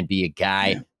 years and be a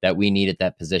guy that we need at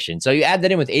that position. So you add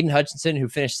that in with Aiden Hutchinson, who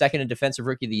finished second in Defensive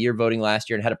Rookie of the Year voting last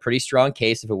year and had a pretty strong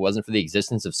case. If it wasn't for the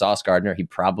existence of Sauce Gardner, he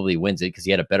probably wins it because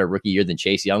he had a better rookie year than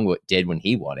Chase Young did when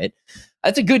he won it.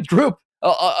 That's a good group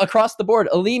across the board.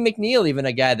 Aleem McNeil, even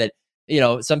a guy that, you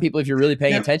know, some people, if you're really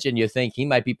paying attention, you think he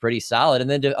might be pretty solid. And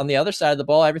then on the other side of the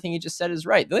ball, everything you just said is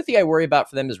right. The only thing I worry about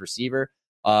for them is receiver.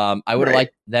 I would have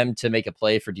liked them to make a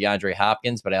play for DeAndre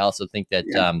Hopkins, but I also think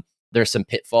that there's some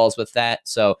pitfalls with that.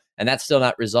 So, and that's still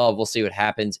not resolved. We'll see what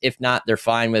happens. If not, they're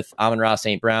fine with Amon-Ra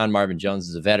St. Brown. Marvin Jones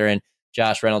is a veteran.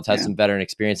 Josh Reynolds has some veteran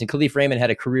experience. And Khalif Raymond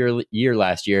had a career year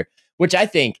last year, which I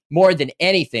think more than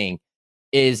anything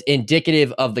is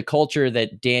indicative of the culture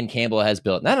that Dan Campbell has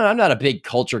built. No, I'm not a big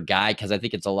culture guy because I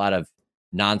think it's a lot of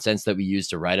nonsense that we use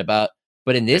to write about.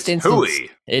 But in this instance,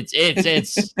 hooey.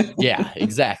 it's yeah,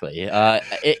 exactly.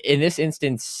 In this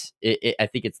instance, I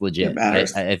think it's legit.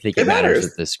 I think it matters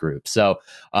with this group. So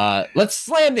let's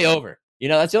slam the over.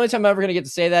 That's the only time I'm ever going to get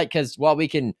to say that, because while we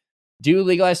can do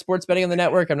legalized sports betting on the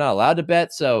network, I'm not allowed to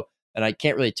bet. And I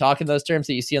can't really talk in those terms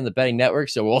that you see on the betting network.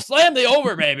 So we'll slam the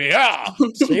over, baby. Yeah.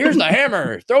 So here's the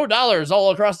hammer. Throw dollars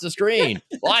all across the screen.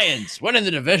 Lions winning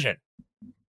the division.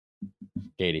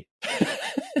 Katie.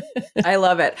 I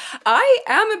love it. I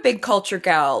am a big culture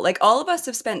gal. Like, all of us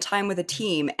have spent time with a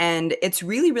team, and it's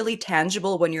really, really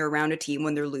tangible when you're around a team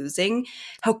when they're losing,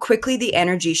 how quickly the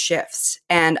energy shifts.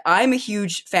 And I'm a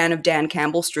huge fan of Dan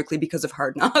Campbell strictly because of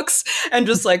Hard Knocks and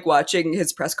just like watching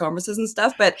his press conferences and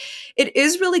stuff. But it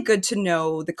is really good to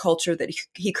know the culture that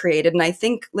he created. And I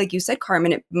think, like you said,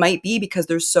 Carmen, it might be because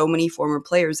there's so many former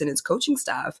players in his coaching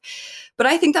staff. But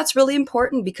I think that's really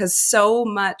important, because so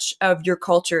much of your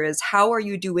culture is how are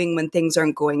you doing when things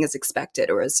aren't going as expected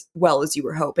or as well as you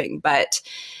were hoping. But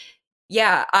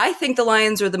yeah, I think the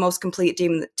Lions are the most complete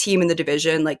team in the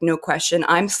division, like no question.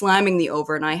 I'm slamming the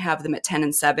over, and I have them at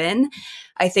 10-7.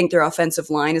 I think their offensive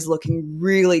line is looking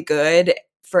really good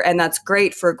and that's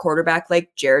great for a quarterback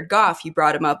like Jared Goff. You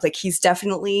brought him up. Like, he's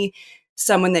definitely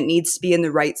someone that needs to be in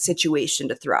the right situation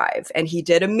to thrive. And he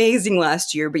did amazing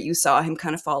last year, but you saw him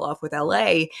kind of fall off with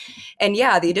LA. And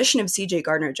yeah, the addition of CJ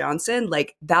Gardner-Johnson,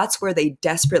 like, that's where they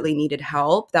desperately needed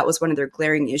help. That was one of their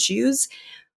glaring issues.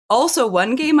 Also,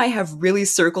 one game I have really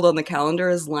circled on the calendar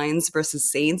is Lions versus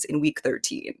Saints in week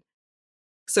 13.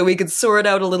 So we could sort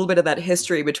out a little bit of that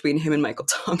history between him and Michael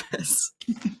Thomas.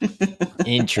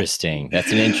 Interesting.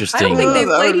 That's an interesting. I don't think they've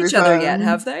played each other yet,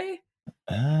 have they?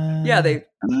 Yeah, they.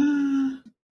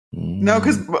 No,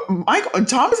 because Michael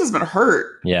Thomas has been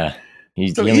hurt. Yeah,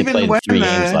 he only played 3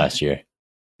 games last year.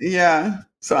 Yeah,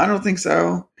 so I don't think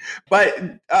so.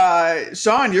 But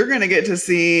Sean, you're going to get to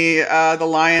see the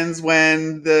Lions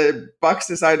when the Bucks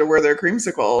decide to wear their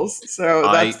creamsicles. So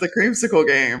that's the creamsicle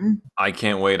game. I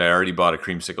can't wait. I already bought a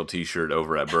creamsicle T-shirt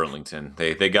over at Burlington.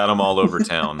 They got them all over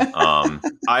town.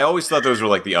 I always thought those were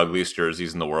like the ugliest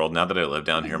jerseys in the world. Now that I live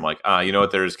down here, I'm like, you know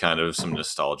what? There's kind of some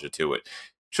nostalgia to it.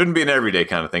 Shouldn't be an everyday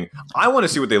kind of thing. I want to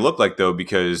see what they look like, though,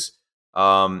 because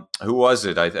who was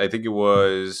it? I think it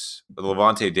was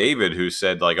Levante David who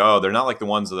said, like, oh, they're not like the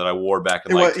ones that I wore back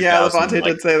in like 2000, yeah, Levante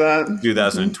did say that.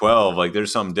 2012. Like,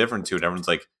 there's something different to it. Everyone's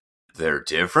like, they're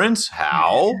different?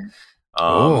 How?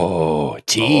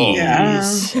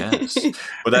 tease. Yes.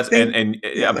 But that's and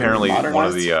apparently one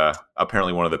of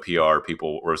the PR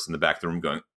people was in the back of the room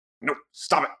going, nope,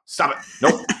 stop it.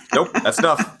 Nope, that's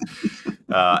enough.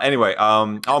 Anyway,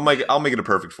 I'll make it a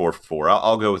perfect 4-4.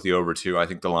 I'll go with the over 2. I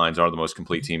think the Lions are the most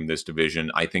complete team in this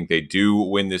division. I think they do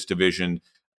win this division.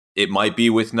 It might be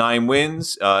with 9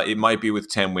 wins. It might be with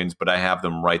 10 wins, but I have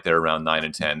them right there around 9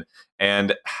 and 10.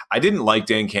 And I didn't like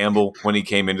Dan Campbell when he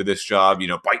came into this job,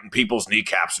 biting people's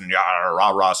kneecaps and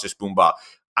rah, sis, boom, bah.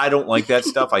 I don't like that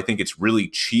stuff. I think it's really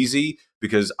cheesy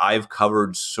because I've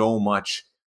covered so much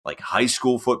like high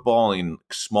school football and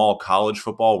small college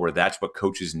football where that's what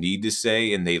coaches need to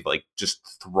say, and they like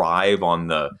just thrive on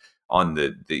the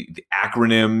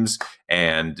acronyms,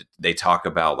 and they talk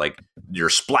about like your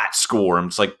splat score. And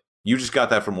it's like, you just got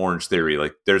that from Orange Theory.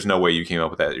 Like, there's no way you came up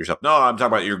with that yourself. No, I'm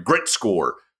talking about your grit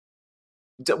score.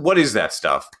 What is that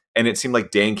stuff? And it seemed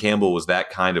like Dan Campbell was that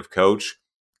kind of coach.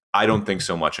 I don't think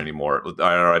so much anymore.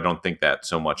 I don't think that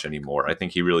so much anymore. I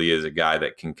think he really is a guy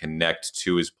that can connect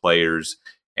to his players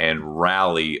and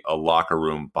rally a locker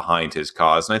room behind his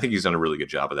cause. And I think he's done a really good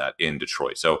job of that in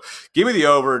Detroit. So give me the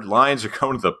over. Lions are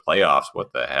going to the playoffs.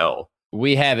 What the hell?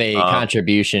 We have a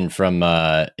contribution from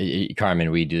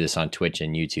Carmen. We do this on Twitch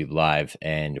and YouTube Live.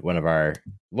 And one of our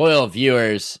loyal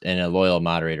viewers and a loyal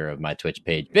moderator of my Twitch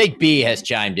page, Big B, has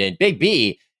chimed in. Big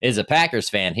B is a Packers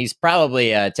fan. He's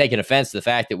probably taken offense to the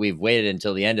fact that we've waited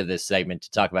until the end of this segment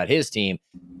to talk about his team.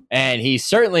 And he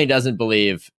certainly doesn't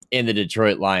believe in the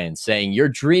Detroit Lions, saying you're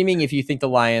dreaming if you think the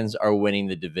Lions are winning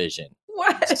the division.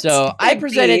 What? So I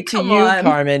present it to you,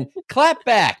 Carmen. Clap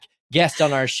back, guest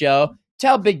on our show.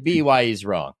 Tell Big B why he's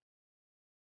wrong.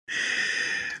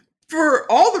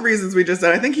 For all the reasons we just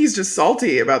said, I think he's just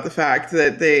salty about the fact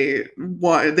that they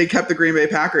kept the Green Bay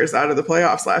Packers out of the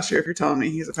playoffs last year, if you're telling me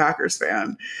he's a Packers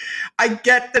fan. I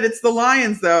get that it's the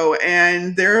Lions, though,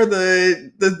 and they're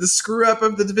the screw up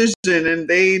of the division, and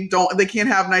they can't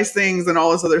have nice things and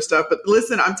all this other stuff. But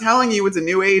listen, I'm telling you, it's a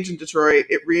new age in Detroit.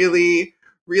 It really,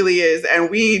 really is. And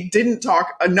we didn't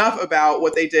talk enough about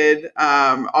what they did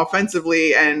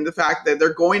offensively and the fact that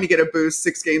they're going to get a boost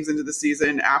 6 games into the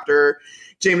season after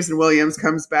Jameson Williams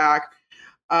comes back,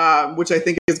 which I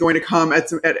think is going to come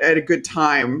at a good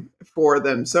time for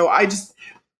them. So I just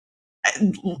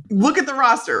look at the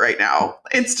roster right now.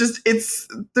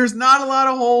 There's not a lot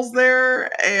of holes there.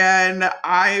 And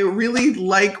I really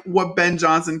like what Ben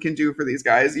Johnson can do for these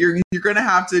guys. You're going to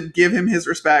have to give him his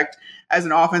respect as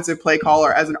an offensive play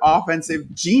caller, as an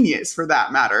offensive genius for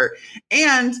that matter.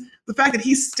 And the fact that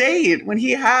he stayed when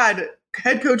he had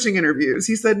head coaching interviews,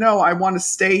 he said, no, I want to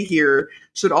stay here,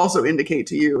 should also indicate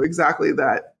to you exactly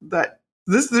that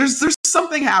there's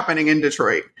something happening in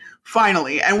Detroit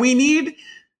finally. And we need,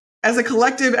 as a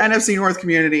collective NFC North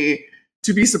community,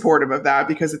 to be supportive of that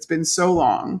because it's been so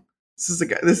long. This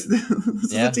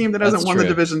is a team that hasn't won the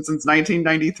division since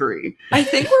 1993. I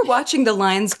think we're watching the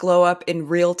lines glow up in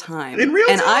real time. And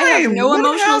I have no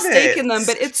emotional stake in them,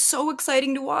 but it's so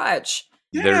exciting to watch.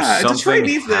 Yeah, there's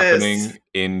something happening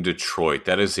in Detroit.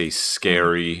 That is a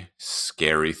scary,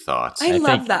 scary thought. I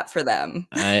love that for them.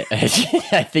 I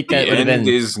think that would have been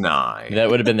is nigh. That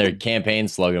would have been their campaign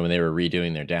slogan when they were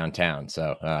redoing their downtown.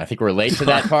 So I think we're late to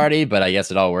that party, but I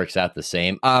guess it all works out the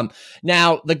same.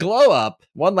 Now the glow up.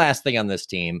 One last thing on this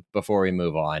team before we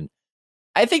move on.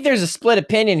 I think there's a split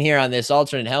opinion here on this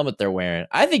alternate helmet they're wearing.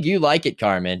 I think you like it,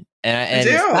 Carmen, and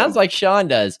it sounds like Sean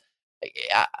does.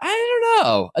 I don't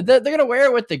know. They're gonna wear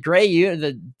it with the gray,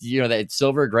 that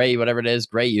silver gray, whatever it is,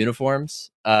 gray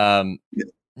uniforms. I mean,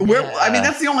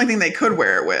 that's the only thing they could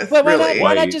wear it with. But really,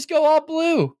 why not just go all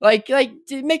blue? Like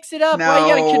mix it up. No. Why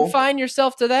you gotta confine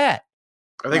yourself to that?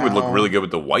 I think it would look really good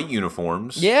with the white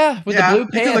uniforms. Yeah, with the blue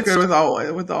pants. It could look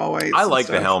good with all whites. I like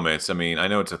the helmets. I mean, I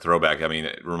know it's a throwback. I mean,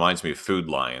 it reminds me of Food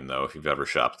Lion, though, if you've ever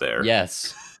shopped there.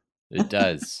 Yes, it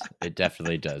does. It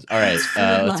definitely does. All right,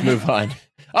 let's move on.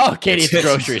 Oh, Katie, it's a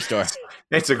grocery store.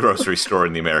 It's a grocery store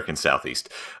in the American Southeast.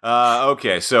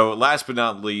 Okay, so last but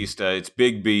not least, it's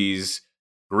Big B's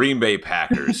Green Bay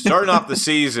Packers. Starting off the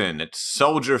season at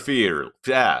Soldier Field.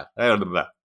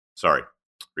 Sorry,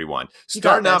 rewind.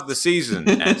 Starting off the season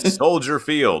at Soldier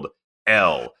Field,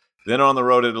 L. Then on the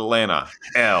road at Atlanta,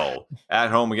 L. At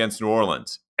home against New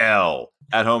Orleans, L.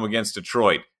 At home against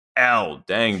Detroit, L.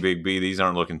 Dang, Big B, these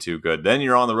aren't looking too good. Then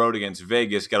you're on the road against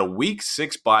Vegas. Got a week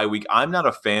 6 bye week. I'm not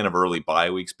a fan of early bye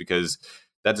weeks because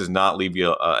that does not leave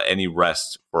you any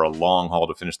rest for a long haul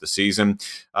to finish the season.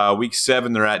 Week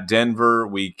 7, they're at Denver.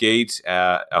 Week 8,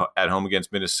 at home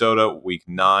against Minnesota. Week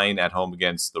 9, at home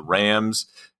against the Rams.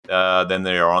 Then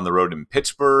they are on the road in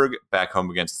Pittsburgh, back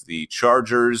home against the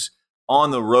Chargers,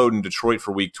 on the road in Detroit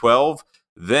for Week 12.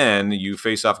 Then you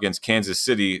face off against Kansas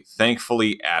City,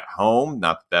 thankfully at home.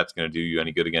 Not that that's going to do you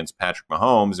any good against Patrick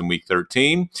Mahomes in Week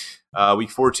 13. Week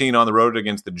 14 on the road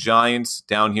against the Giants,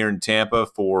 down here in Tampa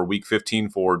for Week 15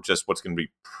 for just what's going to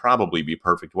probably be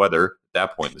perfect weather at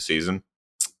that point in the season.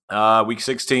 Week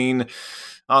 16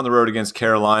 on the road against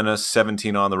Carolina,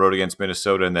 17 on the road against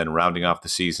Minnesota, and then rounding off the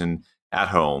season at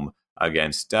home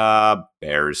against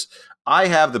Bears. I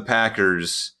have the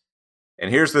Packers,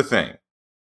 and here's the thing.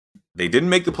 They didn't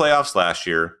make the playoffs last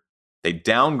year. They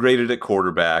downgraded at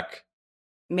quarterback.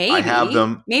 Maybe. I have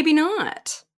them. Maybe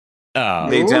not. Oh,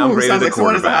 they downgraded at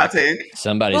quarterback.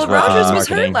 Somebody's well, working Rodgers on was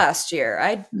hurt marketing. last year.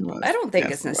 I don't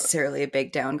think it's necessarily a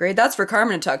big downgrade. That's for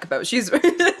Carmen to talk about. She's.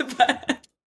 But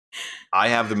I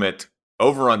have them at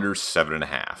over/under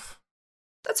 7.5.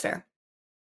 That's fair.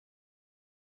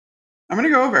 I'm gonna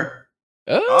go over.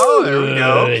 Oh, there we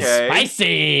go. Okay.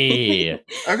 Spicy.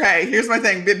 Okay, here's my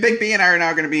thing. Big B and I are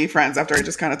now going to be friends after I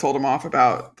just kind of told him off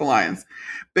about the Lions.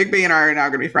 Big B and I are now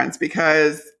going to be friends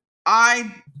because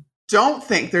I don't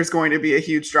think there's going to be a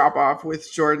huge drop-off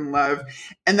with Jordan Love.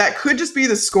 And that could just be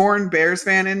the scorned Bears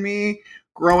fan in me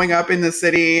growing up in the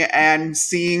city and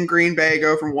seeing Green Bay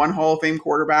go from one Hall of Fame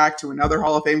quarterback to another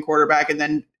Hall of Fame quarterback and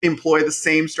then employ the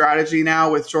same strategy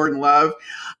now with Jordan Love.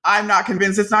 I'm not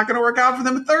convinced it's not going to work out for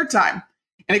them a third time.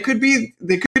 And they could be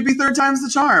third time's the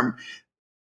charm.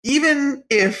 Even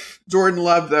if Jordan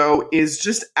Love, though, is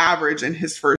just average in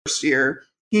his first year,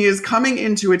 he is coming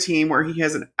into a team where he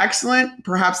has an excellent,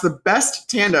 perhaps the best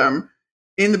tandem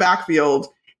in the backfield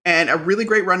and a really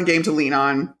great run game to lean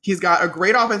on. He's got a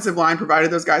great offensive line, provided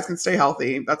those guys can stay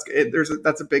healthy.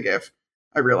 That's a big if.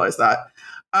 I realize that.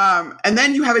 And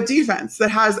then you have a defense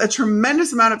that has a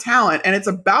tremendous amount of talent, and it's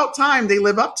about time they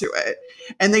live up to it.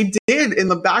 And they did in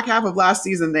the back half of last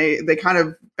season. They kind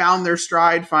of found their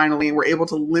stride finally and were able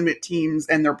to limit teams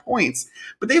and their points.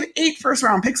 But they have 8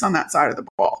 first-round picks on that side of the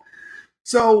ball.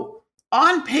 So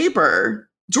on paper,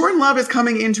 Jordan Love is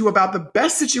coming into about the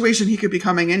best situation he could be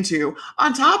coming into,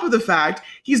 on top of the fact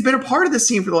he's been a part of this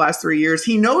team for the last 3 years.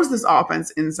 He knows this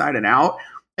offense inside and out.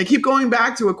 I keep going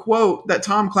back to a quote that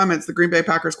Tom Clements, the Green Bay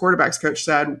Packers quarterbacks coach,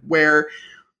 said, where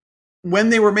when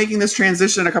they were making this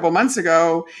transition a couple months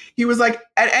ago, he was like,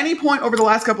 at any point over the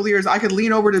last couple of years, I could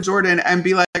lean over to Jordan and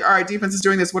be like, all right, defense is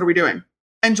doing this. What are we doing?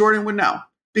 And Jordan would know,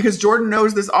 because Jordan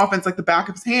knows this offense like the back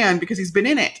of his hand because he's been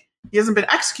in it. He hasn't been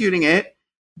executing it,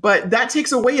 but that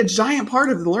takes away a giant part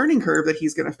of the learning curve that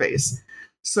he's going to face.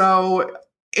 So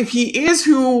if he is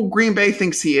who Green Bay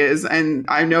thinks he is, and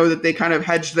I know that they kind of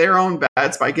hedged their own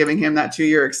bets by giving him that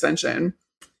 2-year extension,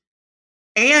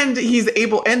 and he's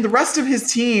able, and the rest of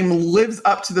his team lives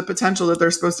up to the potential that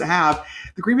they're supposed to have,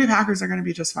 the Green Bay Packers are going to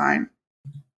be just fine.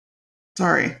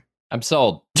 Sorry. I'm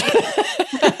sold.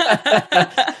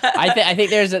 I think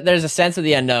there's a sense of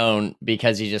the unknown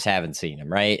because you just haven't seen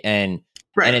him, right? And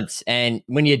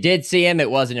when you did see him,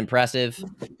 it wasn't impressive.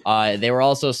 They were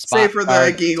also save for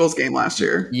the Eagles game last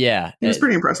year. Yeah, he was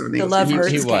pretty impressive in the Eagles game.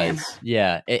 He was.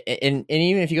 Yeah, and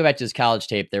even if you go back to his college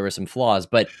tape, there were some flaws,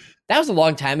 but that was a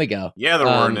long time ago. Yeah, there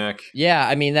were, Nick. Yeah,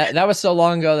 I mean that was so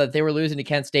long ago that they were losing to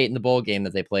Kent State in the bowl game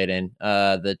that they played in.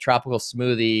 The Tropical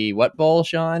Smoothie what bowl,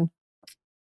 Sean?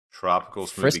 Tropical Smoothie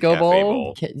Frisco Cafe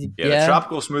Bowl? The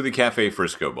Tropical Smoothie Cafe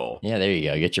Frisco Bowl. Yeah, there you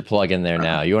go. Get your plug in there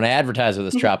now. You want to advertise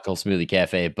with this Tropical Smoothie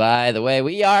Cafe? By the way,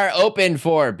 we are open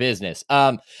for business.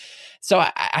 So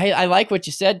I like what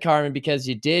you said, Carmen, because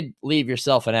you did leave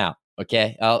yourself an out.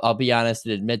 Okay, I'll be honest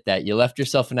and admit that you left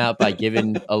yourself an out by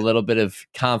giving a little bit of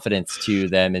confidence to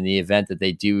them in the event that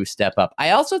they do step up.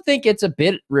 I also think it's a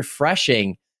bit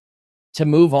refreshing to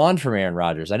move on from Aaron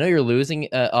Rodgers. I know you're losing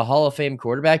a Hall of Fame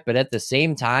quarterback, but at the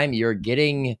same time, you're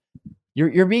being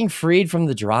freed from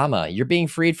the drama. You're being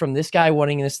freed from this guy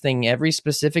wanting this thing every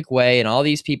specific way, and all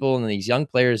these people and these young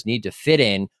players need to fit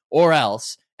in or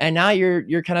else. And now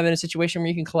you're kind of in a situation where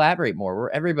you can collaborate more,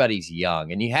 where everybody's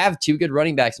young, and you have two good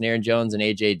running backs in Aaron Jones and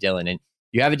AJ Dillon, and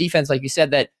you have a defense, like you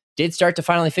said, that did start to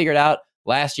finally figure it out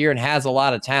last year and has a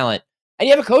lot of talent. And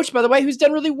you have a coach, by the way, who's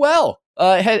done really well.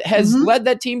 Has led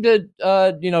that team to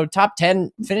top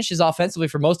 10 finishes offensively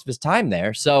for most of his time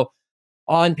there. So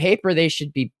on paper, they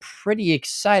should be pretty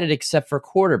excited, except for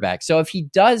quarterback. So if he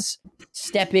does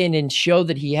step in and show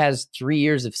that he has 3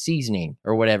 years of seasoning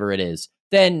or whatever it is,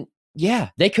 then yeah,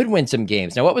 they could win some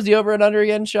games. Now, what was the over and under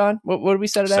again, Sean? What did we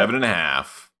set it at?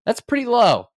 7.5. That's pretty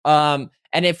low. And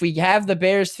if we have the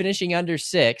Bears finishing under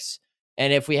 6,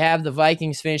 and if we have the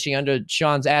Vikings finishing under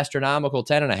Sean's astronomical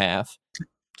 10.5,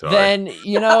 then,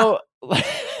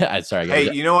 I'm sorry.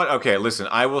 Hey, you know what? Okay, listen,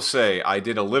 I will say I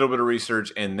did a little bit of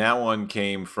research, and that one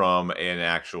came from an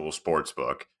actual sports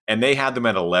book, and they had them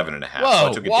at 11.5. So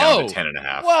I took it down to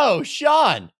 10.5. Whoa,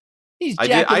 Sean. He's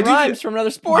jacking rhymes from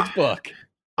another sports book.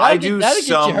 I do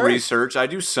some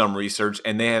research,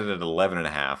 and they had it at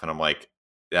 11.5, and I'm like,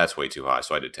 that's way too high,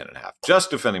 so I did 10.5.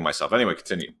 Just defending myself. Anyway,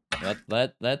 continue.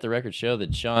 Let the record show that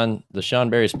the Sean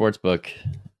Berry Sportsbook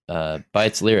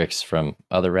bites lyrics from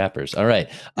other rappers. All right.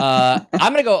 I'm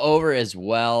going to go over as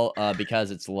well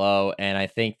because it's low, and I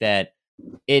think that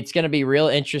it's going to be real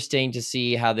interesting to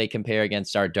see how they compare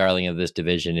against our darling of this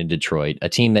division in Detroit, a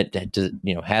team that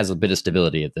has a bit of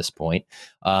stability at this point.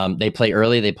 They play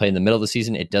early. They play in the middle of the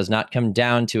season. It does not come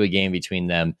down to a game between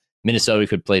them. Minnesota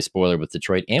could play spoiler with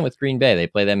Detroit and with Green Bay. They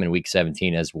play them in week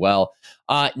 17 as well.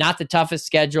 Not the toughest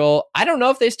schedule. I don't know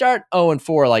if they start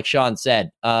 0-4, like Sean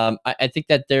said. I think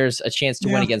that there's a chance to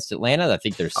win against Atlanta. I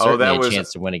think there's certainly a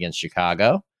chance to win against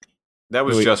Chicago. That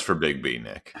was just for Big B,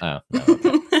 Nick. Oh, no,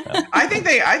 okay.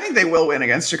 I think they will win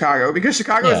against Chicago because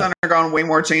Chicago has undergone way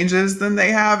more changes than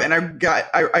they have, and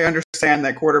I understand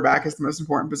that quarterback is the most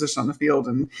important position on the field,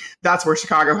 and that's where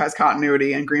Chicago has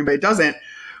continuity and Green Bay doesn't.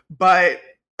 But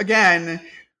again,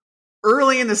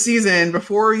 early in the season,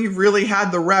 before you've really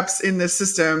had the reps in this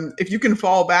system, if you can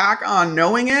fall back on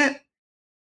knowing it,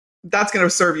 that's going to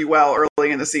serve you well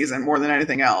early in the season more than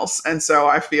anything else. And so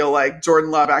I feel like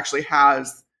Jordan Love actually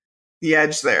has the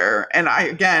edge there. And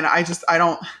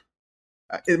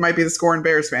it might be the scoring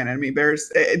Bears fan. I mean,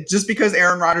 just because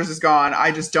Aaron Rodgers is gone,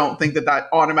 I just don't think that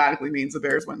automatically means the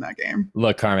Bears win that game.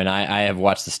 Look, Carmen, I have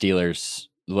watched the Steelers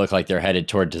look like they're headed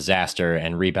toward disaster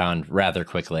and rebound rather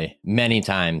quickly many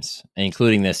times,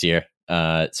 including this year.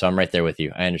 So I'm right there with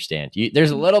you. I understand.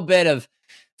 There's a little bit of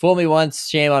fool me once,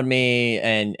 shame on me,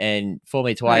 and fool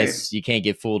me twice, right. You can't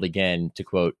get fooled again, to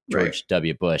quote George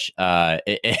W. Bush. I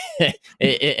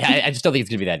just don't think it's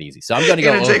going to be that easy. So I'm going to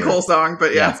go in a J. Cole song,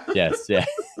 but yeah. Yes.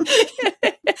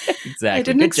 Exactly. I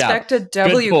didn't expect a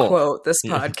W quote this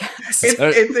podcast.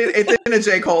 It's in a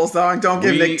J. Cole song. Don't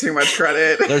give Nick too much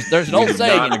credit. There's an old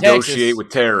saying in Texas. Negotiate with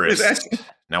terrorists.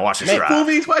 Now watch this Fool drive. Fool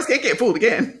me twice, can't get fooled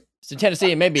again. It's in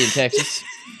Tennessee and maybe in Texas.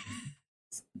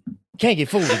 Can't get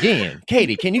fooled again.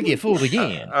 Katie, can you get fooled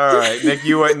again? All right, Nick,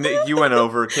 you went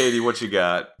over. Katie, what you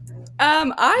got?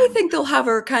 I think they'll have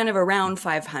her kind of around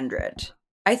 500.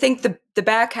 I think the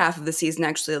back half of the season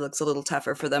actually looks a little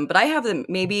tougher for them, but I have them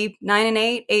maybe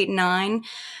 9-8, 8-9.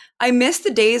 I miss the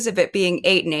days of it being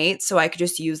 8-8, so I could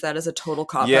just use that as a total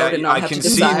cop out and not have to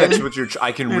decide. Yeah, I can see that's what you're.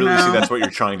 I can really see that's what you're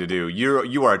trying to do.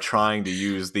 You are trying to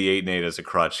use the 8-8 as a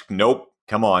crutch. Nope.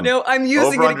 Come on. No, I'm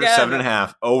using over it under again.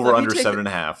 7.5. Over under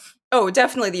 7.5. Oh,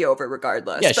 definitely the over,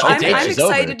 regardless. Yeah, but I'm she's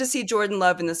excited over. to see Jordan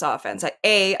Love in this offense.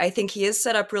 I think he is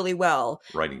set up really well.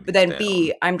 Writing But then down.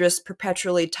 B, I'm just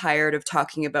perpetually tired of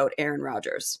talking about Aaron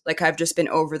Rodgers. Like, I've just been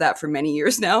over that for many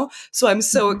years now. So I'm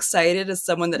so excited as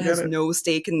someone that has no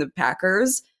stake in the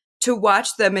Packers to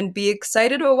watch them and be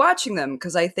excited about watching them,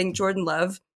 because I think Jordan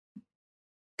Love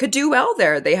could do well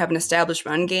there. They have an established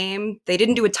run game. They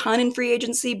didn't do a ton in free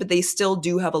agency, but they still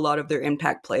do have a lot of their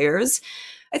impact players.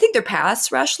 I think their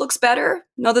pass rush looks better.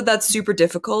 Not that that's super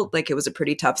difficult. Like, it was a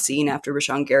pretty tough scene after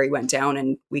Rashawn Gary went down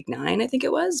in week 9, I think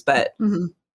it was. But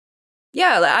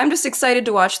yeah, I'm just excited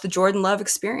to watch the Jordan Love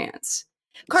experience.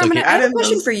 Carmen, I have a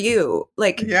question for you.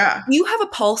 Like, do you have a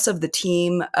pulse of the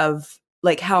team of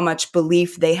like how much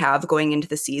belief they have going into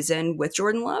the season with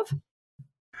Jordan Love?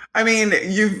 I mean,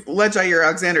 you've let Jair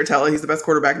Alexander tell he's the best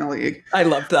quarterback in the league. I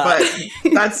love that.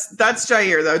 But that's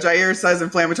Jair, though. Jair says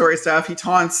inflammatory stuff. He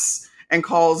taunts and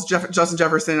calls Justin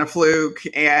Jefferson a fluke,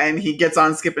 and he gets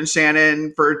on Skip and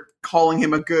Shannon for calling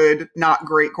him a good, not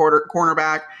great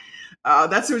cornerback.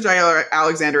 That's who Jair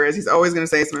Alexander is. He's always going to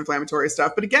say some inflammatory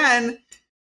stuff. But again,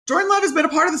 Jordan Love has been a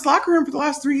part of this locker room for the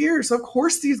last 3 years. So, of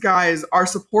course, these guys are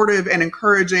supportive and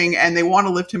encouraging, and they want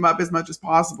to lift him up as much as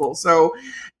possible. So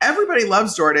everybody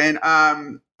loves Jordan.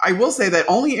 I will say that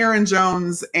only Aaron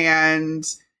Jones and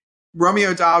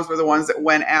Romeo Doubs were the ones that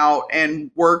went out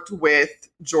and worked with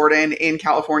Jordan in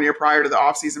California prior to the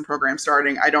offseason program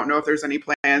starting. I don't know if there's any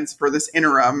plans for this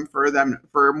interim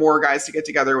for more guys to get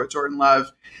together with Jordan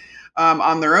Love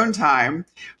on their own time.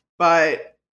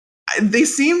 But they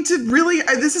seem to really,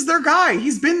 this is their guy.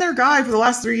 He's been their guy for the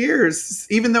last 3 years,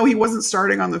 even though he wasn't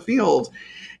starting on the field.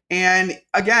 And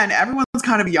again, everyone's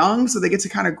kind of young, so they get to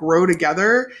kind of grow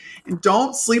together. And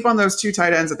don't sleep on those 2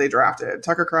 tight ends that they drafted,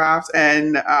 Tucker Kraft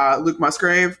and Luke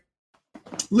Musgrave.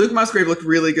 Luke Musgrave looked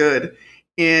really good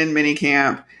in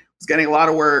minicamp. Was getting a lot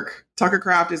of work. Tucker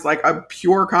Kraft is like a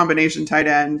pure combination tight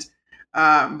end.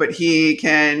 But he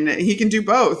can do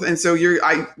both. And so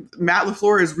Matt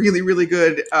LaFleur is really, really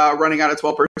good running out of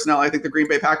 12 personnel. I think the Green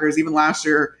Bay Packers, even last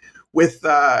year with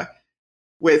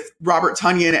Robert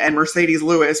Tonyan and Mercedes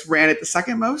Lewis, ran it the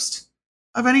second most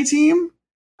of any team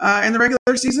in the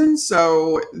regular season.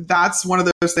 So that's one of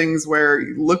those things where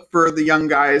you look for the young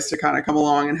guys to kind of come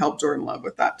along and help Jordan Love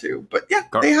with that too. But yeah,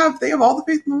 they have all the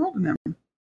faith in the world in him.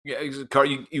 Yeah, Carl,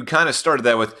 you kind of started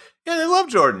that with, they love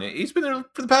Jordan. He's been there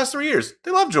for the past 3 years.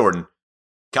 They love Jordan.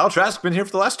 Cal Trask's been here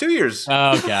for the last 2 years.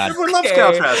 Oh, God. Everyone loves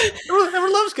Cal Trask.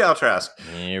 Everyone loves Cal Trask.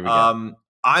 Here we go.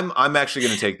 I'm actually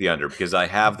going to take the under because I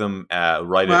have them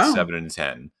right at 7 and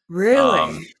 10.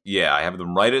 Really? Yeah, I have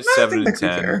them right at 7 and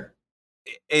 10.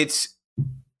 It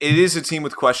is a team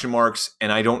with question marks,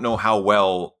 and I don't know how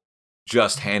well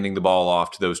just handing the ball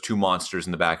off to those 2 monsters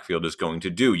in the backfield is going to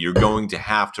do. You're going to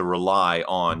have to rely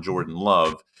on Jordan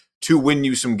Love to win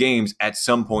you some games at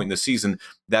some point in the season.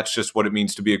 That's just what it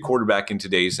means to be a quarterback in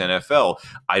today's NFL.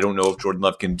 I don't know if Jordan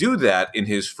Love can do that in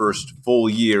his first full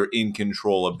year in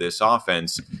control of this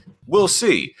offense. We'll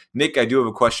see. Nick, I do have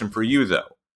a question for you,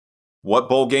 though. What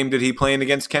bowl game did he play in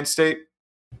against Kent State?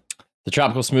 The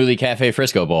Tropical Smoothie Cafe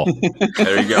Frisco Bowl.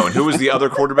 There you go. And who was the other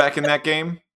quarterback in that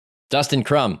game? Dustin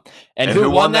Crum. And who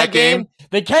won that game?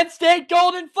 The Kent State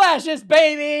Golden Flashes,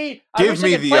 baby! Give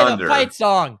me the under. The fight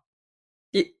song.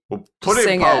 Well, put it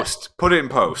in post. Put it in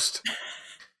post.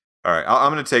 All right,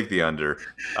 I'm going to take the under.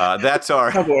 That's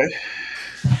our. Oh boy.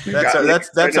 That's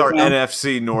our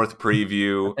NFC North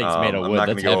preview. Made of wood. I'm not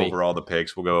going to go heavy. over all the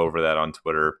picks. We'll go over that on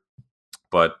Twitter.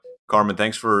 But Carmen,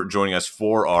 thanks for joining us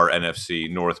for our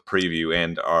NFC North preview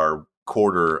and our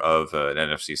quarter of an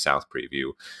NFC South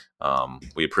preview.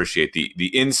 We appreciate the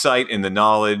insight and the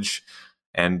knowledge.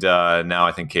 And now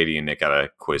I think Katie and Nick got to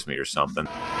quiz me or something.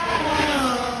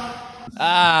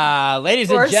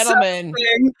 Ladies and gentlemen.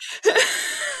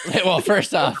 Well,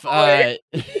 first off,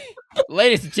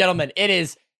 ladies and gentlemen, it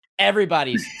is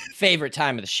everybody's favorite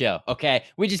time of the show. Okay,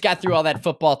 we just got through all that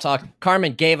football talk.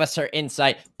 Carmen gave us her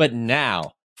insight, but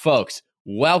now, folks,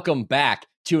 welcome back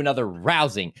to another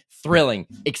rousing, thrilling,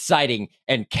 exciting,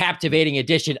 and captivating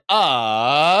edition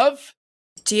of.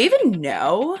 Do you even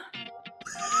know?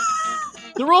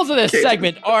 The rules of this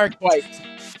segment are quite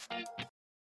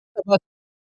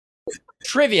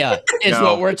trivia is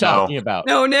what we're talking about.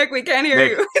 No, Nick, we can't hear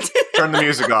you. Turn the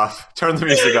music off. Turn the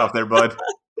music off there, bud.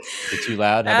 It's too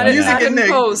loud. Add it back in Nick,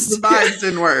 post. the vibes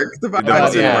didn't work. The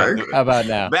vibes didn't work. How about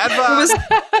now? Bad vibes.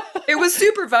 It was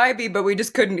super vibey, but we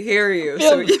just couldn't hear you.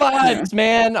 Vibes,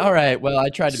 man. All right. Well, I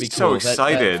tried to be So cool.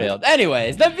 excited. That failed.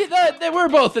 Anyways, we're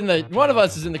both in the. One of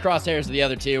us is in the crosshairs of the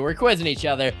other two. We're quizzing each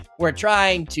other. We're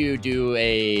trying to do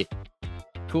a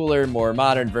cooler, more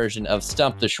modern version of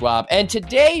Stump the Schwab. And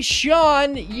today,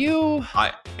 Sean, you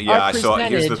So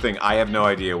here's the thing. I have no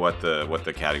idea what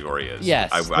the category is.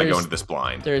 Yes, I go into this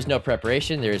blind. There is no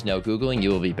preparation. There is no Googling.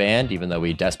 You will be banned, even though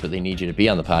we desperately need you to be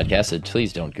on the podcast. So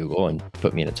please don't Google and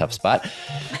put me in a tough spot.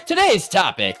 Today's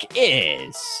topic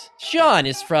is Sean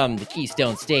is from the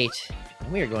Keystone State,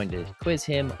 and we are going to quiz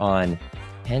him on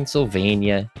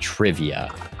Pennsylvania trivia.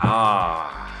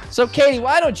 So, Katie,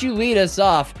 why don't you lead us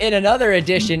off in another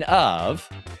edition of...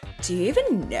 Do you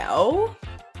even know?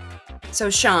 So,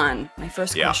 Sean, my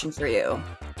first question for you.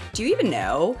 Do you even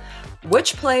know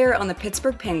which player on the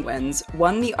Pittsburgh Penguins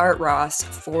won the Art Ross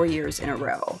 4 years in a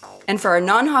row? And for our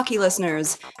non-hockey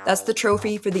listeners, that's the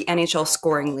trophy for the NHL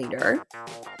scoring leader.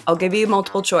 I'll give you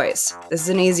multiple choice. This is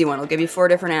an easy one. I'll give you 4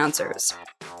 different answers.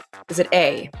 Is it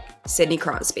A, Sidney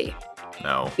Crosby?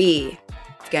 No. B,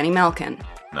 Evgeny Malkin?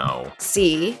 No.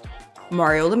 C,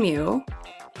 Mario Lemieux?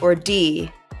 Or D,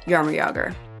 Jaromir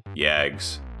Jagr?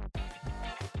 Yags.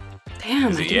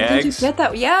 Damn, Is I it didn't think Yags? you'd get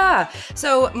that. Yeah.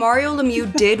 So Mario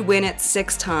Lemieux did win it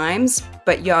 6 times,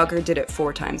 but Jagr did it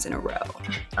 4 times in a row.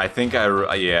 I think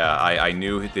I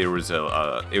knew there was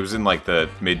it was in like the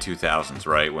mid 2000s,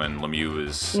 right, when Lemieux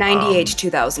was 98 to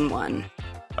 2001.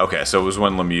 Okay, so it was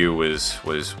when Lemieux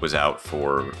was out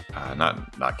for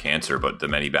not cancer, but the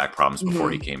many back problems before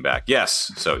he came back.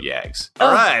 Yes, so Yags.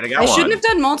 All right, I got one. I shouldn't have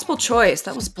done multiple choice.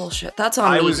 That was bullshit. That's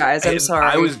on me, guys. I'm sorry.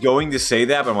 I was going to say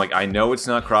that, but I'm like, I know it's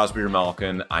not Crosby or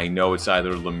Malkin. I know it's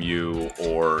either Lemieux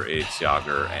or it's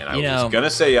Jagr, and I was gonna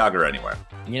say Jagr anyway.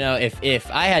 You know,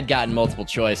 if I had gotten multiple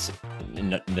choice,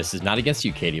 this is not against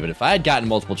you, Katie, but if I had gotten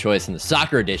multiple choice in the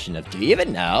soccer edition of Do You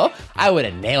Even Know, I would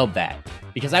have nailed that.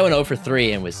 Because I went 0 for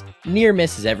 3 and was near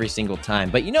misses every single time.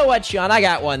 But you know what, Sean? I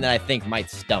got one that I think might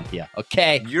stump you.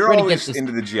 Okay? You're always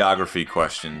into the geography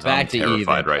questions. I'm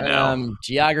terrified right now.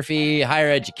 Geography, higher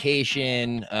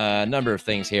education, a number of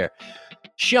things here.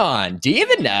 Sean, do you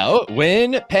even know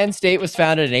when Penn State was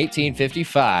founded in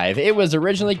 1855? It was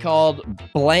originally called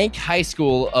Blank High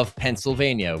School of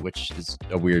Pennsylvania, which is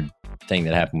a weird thing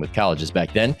that happened with colleges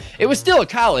back then. It was still a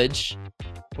college,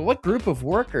 but what group of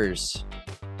workers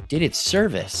did it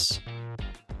service?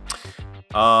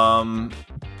 How's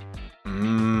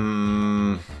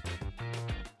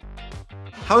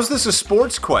this a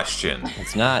sports question?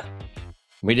 It's not.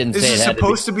 We didn't this say it is had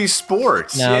supposed to be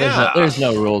sports. No, there's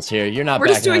no rules here. You're not. We're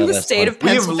just doing the state of We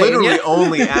have Pennsylvania. literally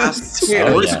only asked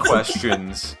sports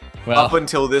questions up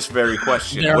until this very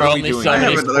question. There What are are we only doing? so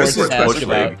many This sports is to ask Bush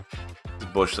about. League. This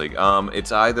is Bush League.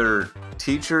 It's either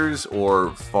teachers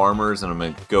or farmers, and I'm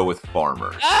going to go with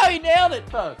farmers. Oh, he nailed it,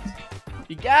 folks.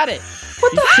 He got it.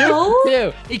 What the hell?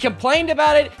 Too. He complained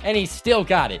about it, and he still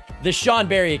got it. The Sean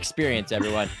Barry experience,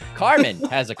 everyone. Carmen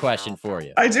has a question for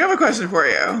you. I do have a question for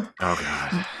you. Oh,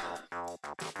 God.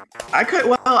 I could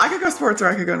go sports or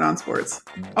I could go non-sports.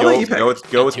 I'll let you pick.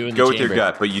 Go with your chamber.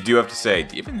 gut, but you do have to say,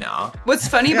 do you even know? What's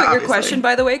funny about your obviously. question,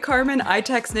 by the way, Carmen, I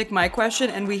text Nick my question,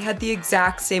 and we had the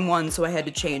exact same one, so I had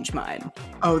to change mine.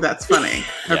 Oh, that's funny.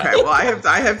 Okay, well, I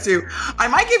have to. I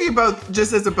might give you both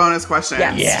just as a bonus question.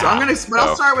 Yes. So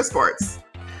I'll start with sports.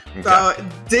 Okay. So,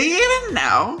 do you even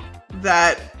know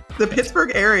that the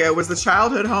Pittsburgh area was the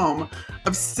childhood home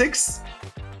of 6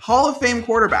 Hall of Fame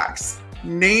quarterbacks?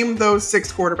 Name those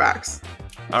 6 quarterbacks.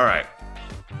 All right.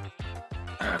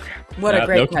 Okay. What a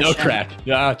great question. No crack.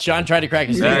 Sean tried to crack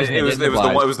his fingers. It was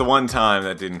the one time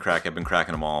that didn't crack. I've been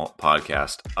cracking them all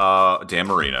podcast. Dan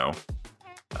Marino,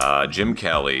 Jim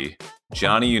Kelly,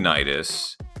 Johnny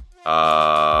Unitas,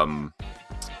 Joe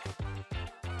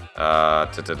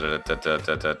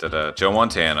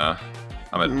Montana.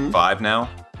 I'm at 5 now.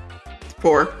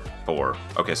 4. 4.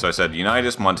 Okay, so I said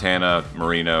Unitas, Montana,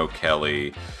 Marino,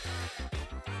 Kelly.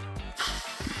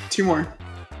 2 more.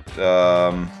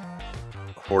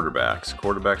 Quarterbacks.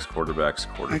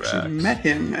 I actually met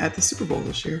him at the Super Bowl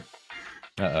this year.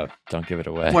 Uh-oh. Don't give it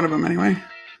away. One of them, anyway.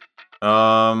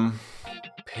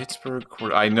 Pittsburgh.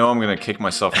 I know I'm going to kick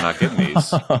myself for not getting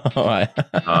these.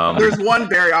 There's one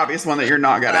very obvious one that you're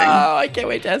not getting. Oh, I can't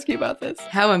wait to ask you about this.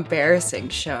 How embarrassing,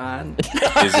 Sean.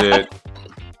 Is it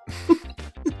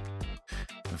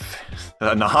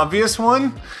an obvious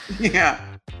one? Yeah.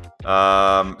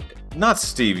 Not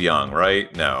Steve Young,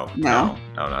 right? No,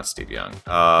 not Steve Young.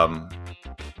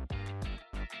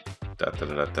 We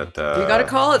gotta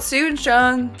call it soon,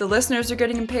 Sean. The listeners are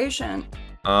getting impatient.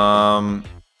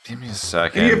 Give me a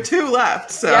second. And you have 2 left,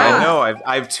 so Yeah. I know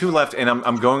I have 2 left, and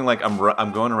I'm going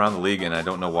around the league, and I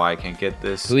don't know why I can't get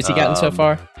this. Who has he gotten so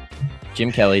far?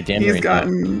 Jim Kelly, Dan Marino. he's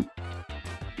gotten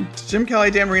Jim Kelly,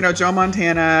 Dan Marino, Joe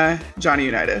Montana, Johnny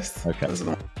Unitas. Okay. Those are the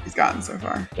ones he's gotten so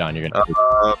far. John, you're gonna.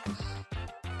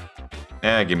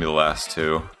 Give me the last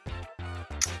 2.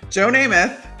 Joe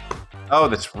Namath. Oh,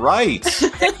 that's right.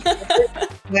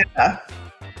 Blanda.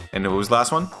 And who was the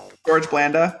last one? George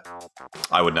Blanda.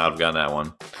 I would not have gotten that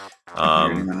one.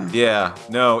 Yeah,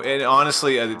 no, and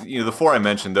honestly, the 4 I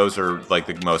mentioned, those are like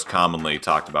the most commonly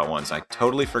talked about ones. I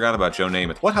totally forgot about Joe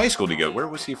Namath. What high school did he go? Where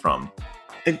was he from?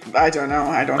 I don't know.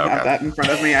 I don't have that in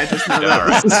front of me. I just know Yeah,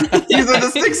 that these are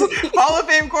the 6 Hall of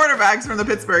Fame quarterbacks from the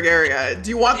Pittsburgh area. Do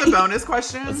you want the bonus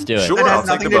question? Let's do it. Sure, That has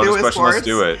I'll take the nothing to do bonus with question. Let's sports?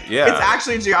 do it. Yeah. It's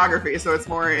actually geography, so it's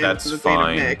more That's into the vein of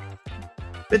fine. Nick.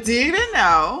 But do you even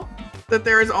know that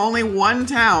there is only one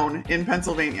town in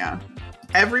Pennsylvania?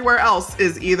 Everywhere else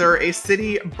is either a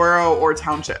city, borough, or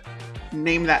township.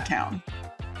 Name that town.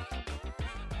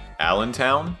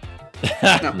 Allentown?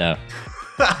 No.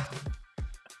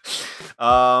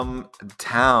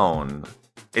 Town.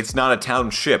 It's not a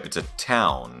township, it's a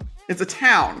town. It's a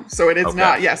town, so it is Okay.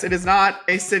 not. Yes, it is not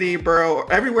a city, borough.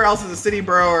 Everywhere else is a city,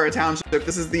 borough, or a township.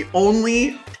 This is the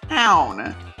only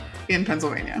town in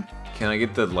Pennsylvania. Can I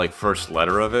get the first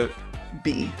letter of it?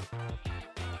 B.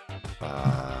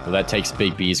 Well, that takes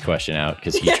Big B's question out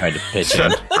because he tried to pitch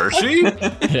in. Hershey?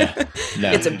 Yeah.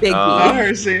 No. It's a big Not B.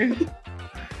 Hershey.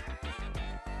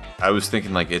 I was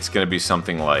thinking it's gonna be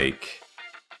something like.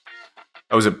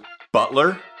 Oh, was it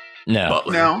Butler? No.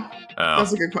 Butler. No, Oh.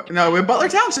 that's a good question. No, we're Butler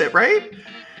Township, right?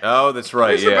 Oh, that's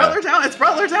right. It's Butler Yeah. Town. It's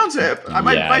Butler Township.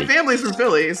 My Yeah. family's from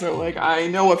Philly, so I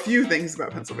know a few things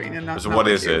about Pennsylvania. Not, So not what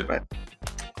like is you, it? But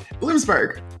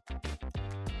Bloomsburg.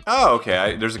 Oh,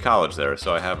 okay. There's a college there,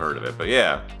 so I have heard of it. But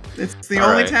yeah, It's the All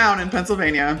only right. town in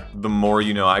Pennsylvania. the more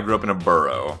you know. I grew up in a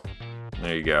borough.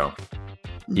 There you go.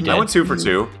 You I did. went 2 for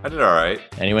 2. I did all right.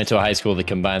 And he went to a high school that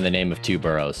combined the name of 2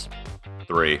 boroughs.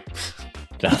 3.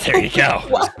 Oh, there you go.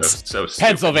 So stupid,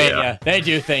 Pennsylvania. yeah. They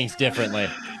do things differently.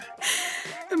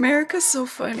 America's so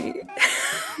funny.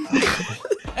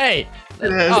 Hey.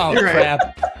 It is. Oh, You're right.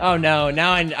 crap. Oh, no.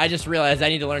 Now I just realized I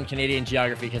need to learn Canadian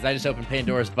geography because I just opened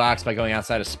Pandora's box by going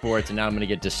outside of sports, and now I'm going to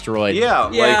get destroyed. Yeah,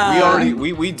 Yeah.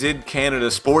 we did Canada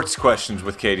sports questions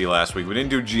with Katie last week. We didn't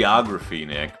do geography,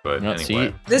 Nick, but No, anyway.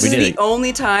 see? This We is did the it.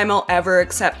 only time I'll ever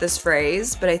accept this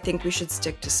phrase, but I think we should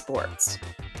stick to sports.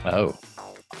 Oh.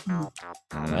 Mm.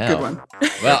 Well, Good one.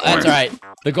 Well, that's all right.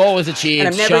 The goal was achieved.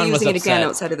 And I'm never Sean was using it again upset.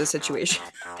 outside of this situation.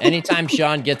 Anytime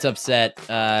Sean gets upset,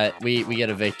 we get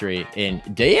a victory. And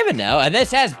do you even know? And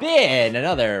this has been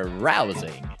another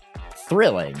rousing,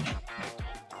 thrilling,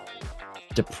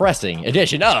 depressing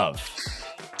edition of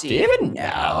Do you even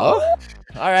know?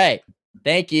 All right.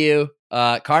 Thank you,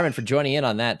 Carmen, for joining in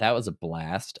on that. That was a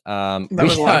blast. That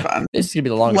was a lot of fun. This is gonna be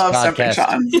the longest Love Stumping podcast.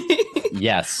 Sean.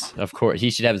 Yes, of course.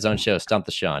 He should have his own show, Stump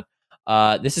the Sean.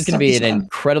 This is going to Stump be the an Sean.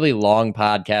 incredibly long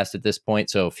podcast at this point,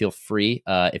 so feel free.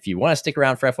 If you want to stick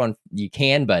around for F1, you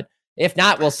can, but if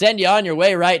not, we'll send you on your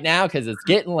way right now because it's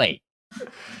getting late.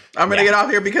 I'm going to get off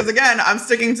here because, again, I'm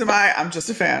sticking to I'm just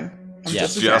a fan. I'm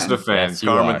Yes. Just a fan. Yes, you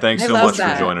Carmen, are. thanks I so love much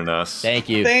that. for joining us. Thank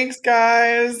you. Thanks,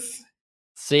 guys.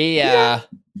 See ya.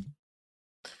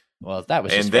 Well, that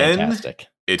was And just then- fantastic.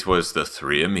 It was the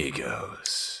Three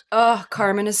Amigos. Oh,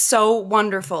 Carmen is so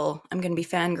wonderful. I'm going to be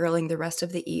fangirling the rest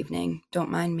of the evening. Don't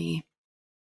mind me.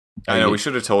 I know we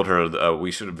should have told her.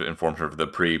 We should have informed her of the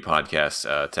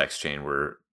pre-podcast text chain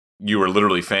where you were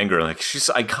literally fangirling. Like, she's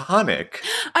iconic.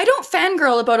 I don't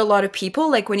fangirl about a lot of people.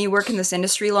 Like when you work in this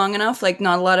industry long enough, like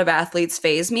not a lot of athletes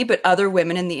phase me, but other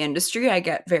women in the industry, I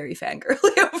get very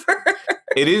fangirly over.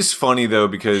 It is funny though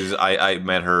because I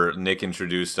met her. Nick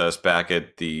introduced us back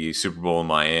at the Super Bowl in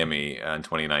Miami in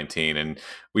 2019, and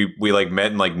we like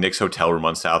met in like Nick's hotel room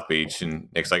on South Beach, and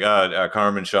Nick's like,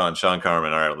 Carmen, Sean,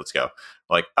 Carmen. All right, let's go.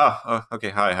 Like, okay,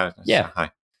 hi. Yeah.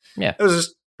 Hi. Yeah. It was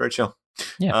just very chill.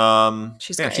 Yeah.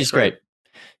 She's yeah, great. She's great.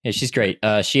 Yeah, she's great.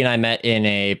 She and I met in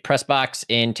a press box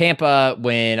in Tampa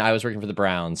when I was working for the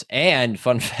Browns. And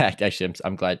fun fact, actually,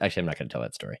 I'm glad. Actually, I'm not going to tell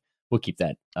that story. We'll keep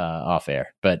that off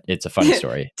air, but it's a funny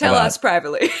story. Tell about- us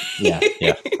privately. Yeah.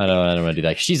 I don't want to do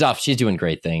that. She's off. She's doing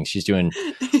great things. She's doing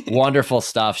wonderful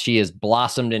stuff. She has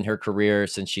blossomed in her career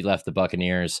since she left the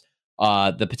Buccaneers.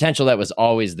 The potential that was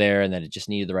always there, and that it just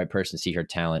needed the right person to see her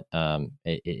talent.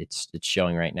 It's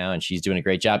showing right now, and she's doing a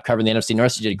great job covering the NFC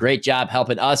North. She did a great job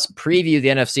helping us preview the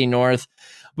NFC North.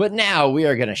 But now we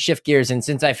are going to shift gears. And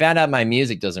since I found out my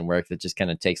music doesn't work, that just kind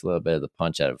of takes a little bit of the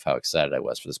punch out of how excited I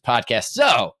was for this podcast.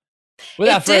 So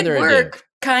without further ado,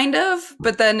 kind of,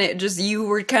 but then you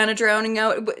were kind of drowning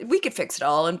out. We could fix it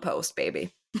all in post,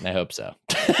 baby. I hope so.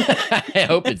 I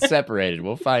hope it's separated.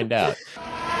 We'll find out.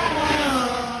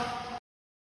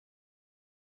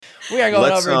 We are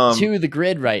going over to the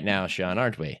grid right now, Sean,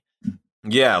 aren't we?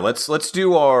 Yeah, let's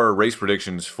do our race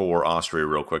predictions for Austria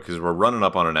real quick because we're running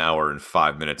up on an hour and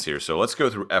 5 minutes here. So let's go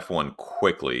through F1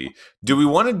 quickly. Do we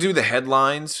want to do the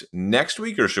headlines next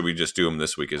week or should we just do them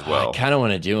this week as well? I kind of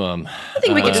want to do them. I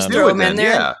think we could just throw them in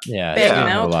there. Yeah. Bang them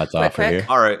out. A lot to offer here.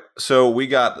 All right, so we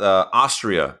got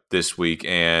Austria this week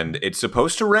and it's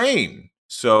supposed to rain.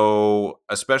 So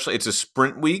especially, it's a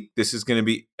sprint week. This is going to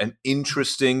be an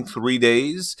interesting 3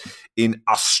 days in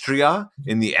Austria,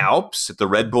 in the Alps, at the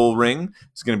Red Bull Ring.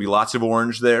 It's going to be lots of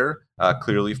orange there,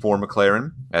 clearly for McLaren,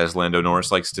 as Lando Norris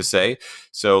likes to say.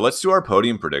 So let's do our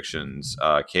podium predictions.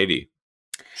 Katie,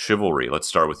 chivalry, let's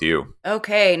start with you.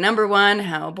 Okay, number 1,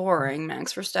 how boring,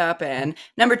 Max Verstappen.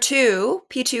 Number 2,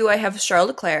 P2, I have Charles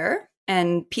Leclerc.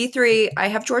 And P3, I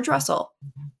have George Russell.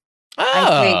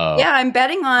 I'm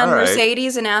betting on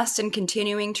Mercedes and Aston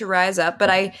continuing to rise up, but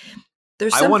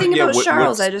there's something about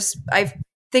Charles. I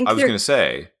think I was going to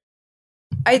say.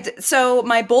 So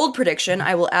my bold prediction,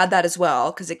 I will add that as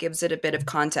well because it gives it a bit of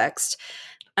context.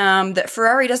 That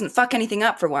Ferrari doesn't fuck anything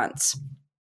up for once.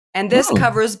 And this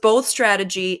covers both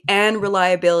strategy and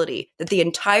reliability, that the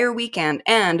entire weekend,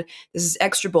 and this is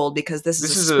extra bold because this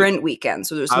is a sprint weekend,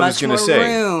 so there's much more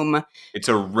room. It's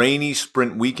a rainy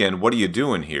sprint weekend. What are you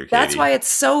doing here, Katie? That's why it's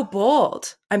so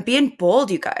bold. I'm being bold,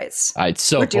 you guys. It's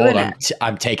so bold.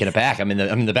 I'm taking it back. I'm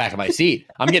in the back of my seat.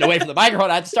 I'm getting away from the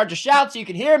microphone. I have to start to shout so you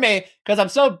can hear me because I'm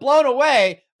so blown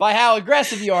away by how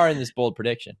aggressive you are in this bold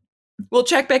prediction. We'll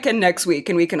check back in next week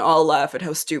and we can all laugh at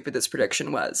how stupid this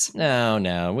prediction was.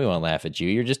 No, we won't laugh at you.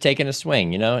 You're just taking a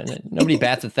swing, Nobody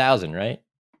bats 1,000, right?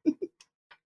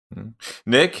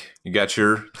 Nick, you got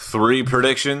your 3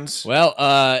 predictions? Well,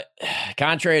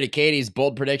 contrary to Katie's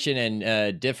bold prediction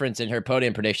and difference in her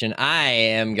podium prediction, I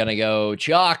am going to go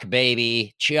chalk,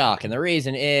 baby. Chalk. And the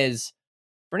reason is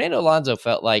Fernando Alonso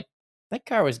felt like that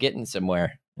car was getting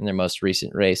somewhere in their most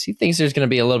recent race. He thinks there's going to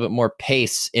be a little bit more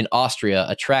pace in Austria,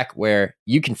 a track where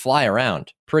you can fly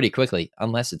around pretty quickly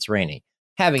unless it's raining.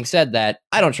 Having said that,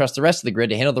 I don't trust the rest of the grid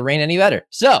to handle the rain any better.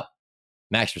 So,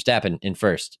 Max Verstappen in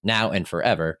first, now and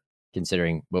forever,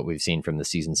 considering what we've seen from the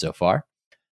season so far.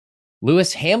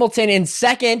 Lewis Hamilton in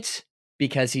second,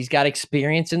 because he's got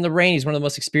experience in the rain. He's one of the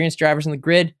most experienced drivers in the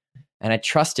grid, and I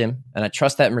trust him, and I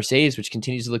trust that Mercedes, which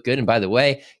continues to look good. And by the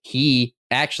way, he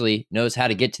actually knows how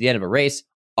to get to the end of a race,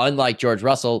 unlike George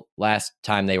Russell last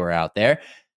time they were out there.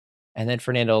 And then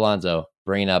Fernando Alonso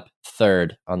bringing up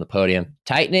third on the podium,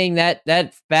 tightening that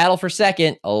battle for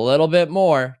second a little bit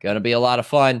more. Going to be a lot of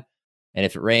fun. And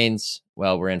if it rains,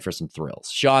 well, we're in for some thrills.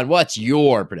 Sean, what's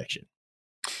your prediction?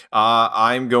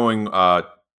 I'm going,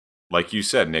 like you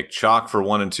said, Nick, chalk for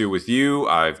 1 and 2 with you.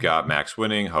 I've got Max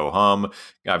winning, ho-hum.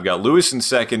 I've got Lewis in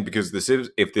second because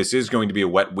if this is going to be a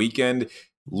wet weekend,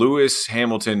 Lewis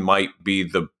Hamilton might be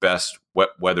the best wet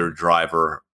weather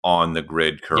driver on the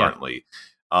grid currently.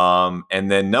 Yeah. And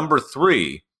then number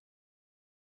 3,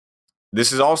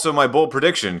 this is also my bold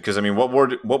prediction because,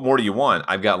 what more do you want?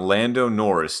 I've got Lando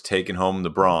Norris taking home the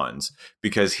bronze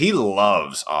because he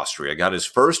loves Austria. Got his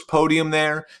first podium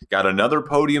there, got another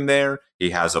podium there. He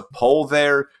has a pole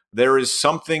there. There is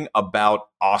something about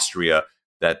Austria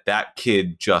that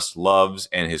kid just loves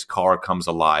and his car comes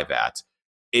alive at.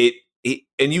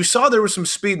 And you saw there was some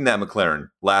speed in that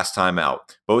McLaren last time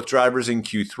out. Both drivers in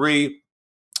Q3,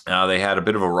 they had a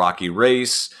bit of a rocky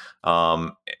race.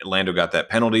 Lando got that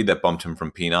penalty that bumped him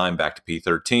from P9 back to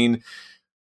P13.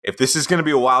 If this is going to be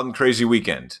a wild and crazy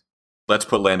weekend, let's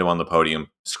put Lando on the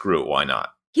podium. Screw it, why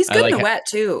not? He's good in the wet,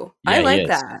 too. Yeah, I like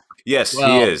that. Yes,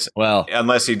 he is. Well,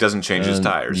 unless he doesn't change his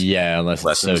tires. Yeah, unless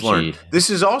lessons learned.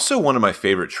 This is also one of my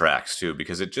favorite tracks, too,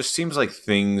 because it just seems like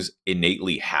things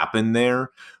innately happen there.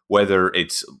 Whether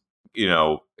it's,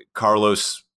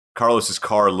 Carlos's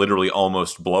car literally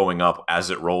almost blowing up as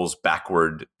it rolls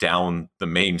backward down the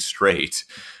main straight,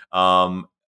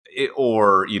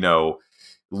 or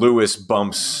Lewis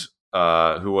bumps.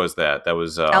 Who was that? That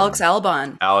was Alex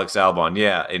Albon. Alex Albon,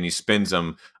 yeah, and he spins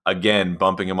him again,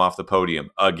 bumping him off the podium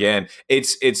again.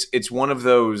 It's one of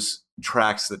those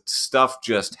tracks that stuff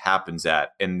just happens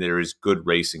at, and there is good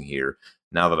racing here.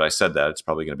 Now that I said that, it's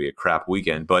probably going to be a crap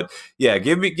weekend. But yeah,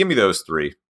 give me those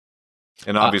 3.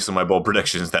 And obviously my bold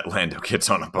prediction is that Lando gets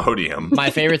on a podium. My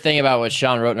favorite thing about what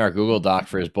Sean wrote in our Google Doc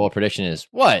for his bold prediction is,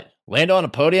 what? Lando on a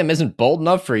podium isn't bold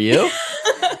enough for you?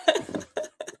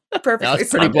 Perfectly. That's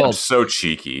pretty said. bold. So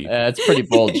cheeky. It's pretty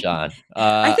bold, John.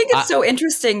 I think it's so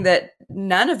interesting that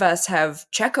none of us have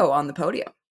Checo on the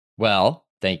podium. Well,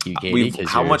 thank you, Katie.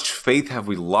 How much faith have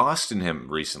we lost in him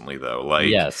recently, though? Like,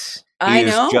 yes. he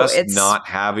is just not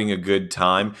having a good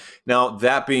time. Now,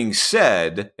 that being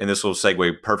said, and this will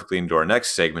segue perfectly into our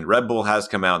next segment, Red Bull has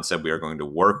come out and said we are going to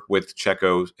work with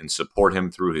Checo and support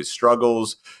him through his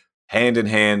struggles. Hand in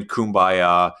hand,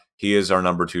 kumbaya. He is our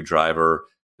number 2 driver.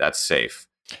 That's safe.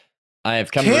 I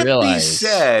have come to realize.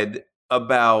 Can't be said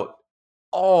about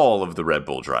all of the Red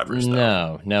Bull drivers,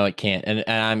 though. No, it can't. And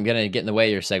I'm going to get in the way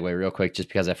of your segue real quick just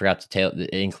because I forgot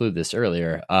to include this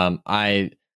earlier.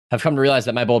 I have come to realize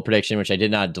that my bold prediction, which I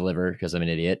did not deliver because I'm an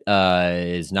idiot,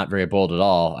 is not very bold at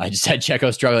all. I just had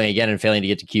Checo struggling again and failing to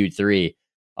get to Q3.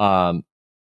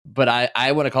 But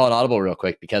I want to call an audible real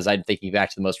quick because I'm thinking back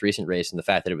to the most recent race and the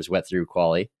fact that it was wet through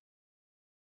quali.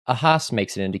 A Haas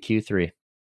makes it into Q3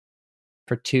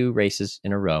 for 2 races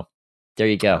in a row. There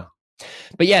you go.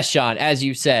 But yes, Sean, as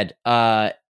you said,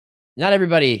 not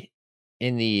everybody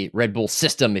in the Red Bull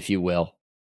system, if you will,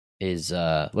 is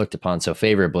looked upon so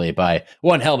favorably by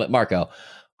one Helmut Marko,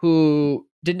 who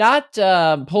did not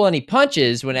pull any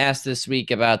punches when asked this week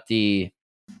about the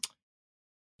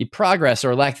progress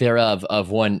or lack thereof of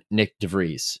one Nick de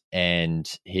Vries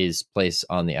and his place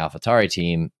on the AlphaTauri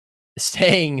team,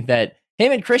 saying that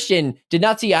him and Christian did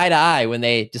not see eye to eye when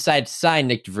they decided to sign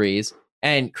Nick de Vries,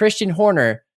 and Christian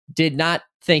Horner did not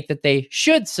think that they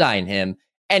should sign him.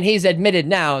 And he's admitted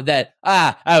now that,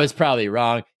 I was probably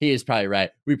wrong. He is probably right.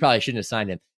 We probably shouldn't have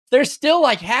signed him. There's still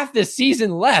like half the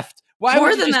season left. Why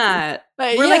more than that?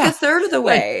 We're like a third of the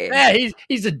way.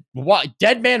 He's a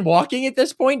dead man walking at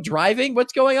this point, driving.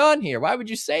 What's going on here? Why would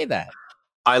you say that?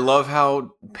 I love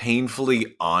how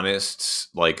painfully honest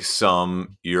like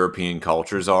some European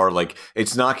cultures are. Like,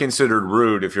 it's not considered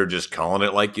rude if you're just calling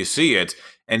it like you see it.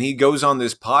 And he goes on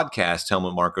this podcast,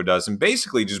 Helmut Marko does, and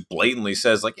basically just blatantly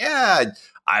says, like, yeah,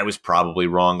 I was probably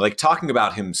wrong. Like, talking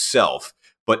about himself,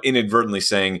 but inadvertently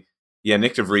saying, yeah,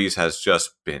 Nick de Vries has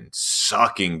just been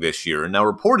sucking this year. And now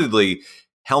reportedly,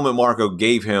 Helmut Marko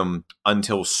gave him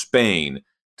until Spain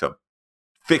to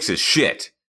fix his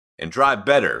shit and drive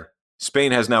better.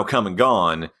 Spain has now come and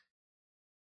gone,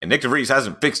 and Nick de Vries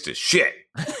hasn't fixed his shit.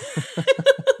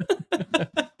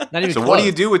 Not even so close. What do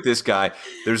you do with this guy?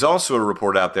 There's also a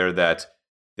report out there that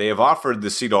they have offered the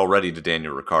seat already to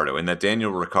Daniel Ricciardo, and that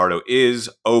Daniel Ricciardo is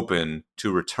open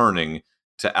to returning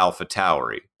to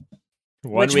AlphaTauri.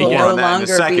 More on that in a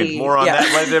second. More on that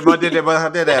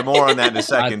in a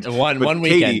second. One Katie,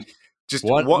 weekend. Just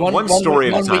one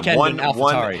story at a time. One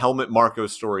in Helmut Marko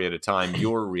story at a time.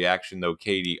 Your reaction, though,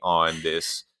 Katie, on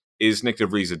this. Is Nick de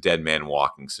Vries a dead man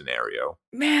walking scenario?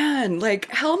 Man, like,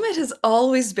 Helmut has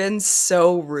always been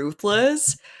so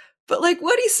ruthless. But, like,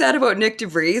 what he said about Nick de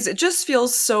Vries, it just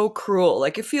feels so cruel.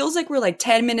 Like, it feels like we're, like,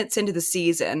 10 minutes into the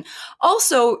season.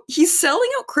 Also, he's selling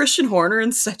out Christian Horner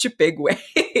in such a big way.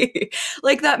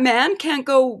 Like, that man can't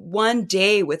go one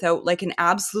day without, like, an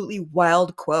absolutely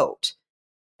wild quote.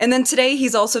 And then today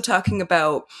he's also talking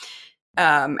about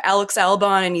Alex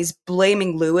Albon, and he's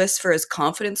blaming Lewis for his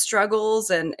confidence struggles.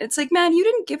 And it's like, man, you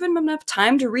didn't give him enough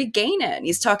time to regain it. And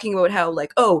he's talking about how,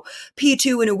 like, oh,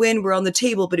 P2 and a win were on the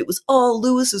table, but it was all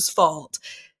Lewis's fault.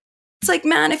 It's like,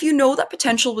 man, if you know that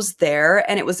potential was there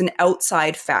and it was an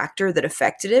outside factor that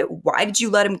affected it, why did you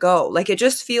let him go? Like, it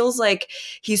just feels like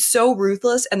he's so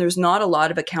ruthless and there's not a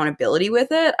lot of accountability with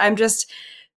it.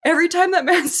 Every time that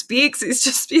man speaks, he's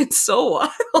just being so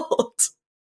wild.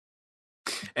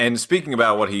 And speaking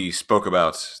about what he spoke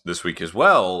about this week as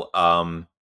well,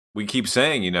 we keep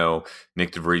saying,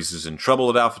 Nick de Vries is in trouble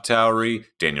at AlphaTauri.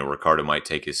 Daniel Ricciardo might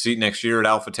take his seat next year at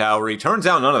AlphaTauri. Turns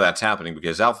out none of that's happening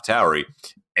because AlphaTauri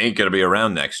ain't going to be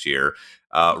around next year.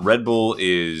 Red Bull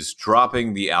is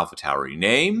dropping the AlphaTauri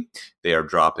name. They are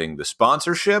dropping the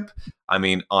sponsorship. I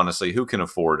mean, honestly, who can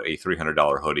afford a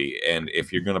 $300 hoodie? And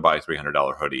if you're going to buy a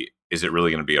 $300 hoodie, is it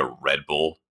really going to be a Red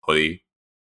Bull hoodie?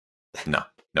 No.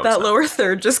 No, that lower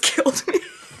third just killed me.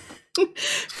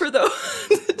 For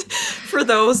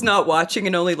those not watching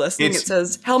and only listening, it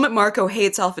says Helmut Marko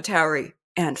hates AlphaTauri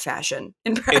and fashion.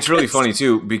 It's really funny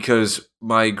too because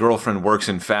my girlfriend works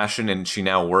in fashion and she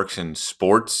now works in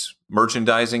sports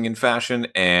merchandising and fashion,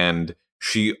 and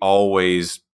she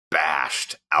always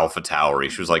bashed AlphaTauri.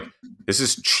 She was like, "This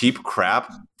is cheap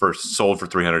crap sold for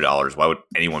 $300. Why would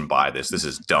anyone buy this? This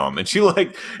is dumb." And she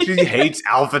hates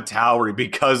AlphaTauri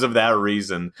because of that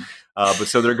reason. But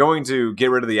so they're going to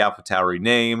get rid of the AlphaTauri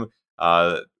name.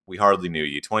 We hardly knew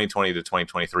you. 2020 to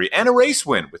 2023, and a race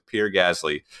win with Pierre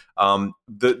Gasly. The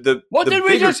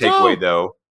bigger takeaway,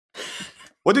 though.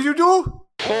 What did you do?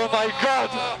 Oh my God!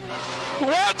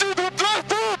 What did you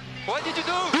do? What did you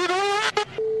do?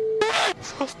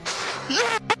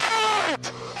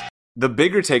 The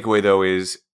bigger takeaway, though,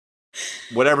 is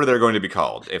whatever they're going to be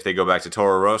called. If they go back to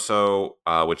Toro Rosso,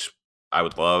 which I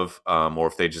would love,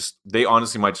 or if they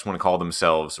honestly might just want to call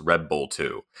themselves Red Bull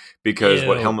 2. Because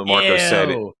what Helmut Marko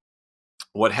said...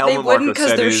 What Helmut Marko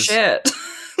said is... shit.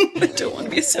 I don't want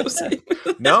to be associated with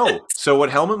that. No. So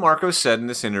what Helmut Marko said in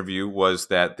this interview was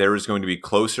that there is going to be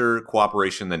closer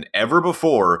cooperation than ever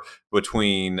before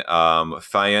between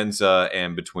Faenza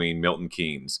and between Milton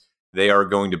Keynes. They are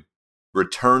going to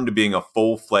return to being a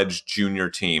full-fledged junior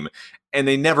team. And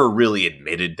they never really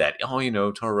admitted that,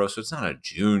 Toro Rosso, it's not a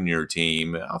junior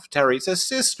team. AlphaTauri, it's a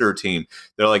sister team.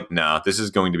 They're like, nah, this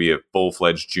is going to be a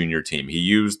full-fledged junior team. He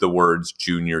used the words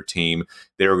junior team.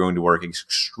 They are going to work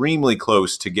extremely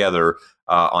close together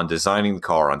on designing the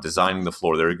car, on designing the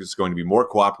floor. There is going to be more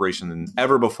cooperation than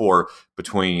ever before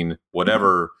between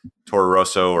whatever Toro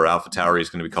Rosso or AlphaTauri is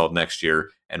going to be called next year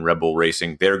and Red Bull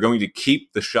Racing. They are going to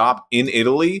keep the shop in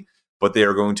Italy, but they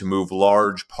are going to move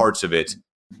large parts of it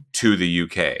to the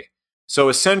UK. So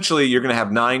essentially, you're going to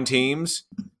have 9 teams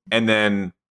and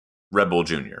then Red Bull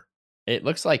Junior. It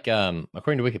looks like,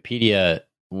 according to Wikipedia,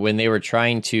 when they were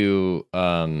trying to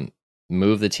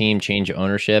move the team, change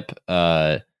ownership,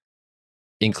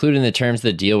 included in the terms of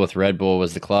the deal with Red Bull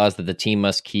was the clause that the team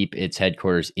must keep its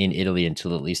headquarters in Italy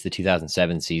until at least the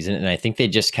 2007 season. And I think they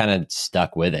just kind of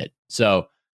stuck with it. So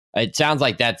it sounds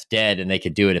like that's dead and they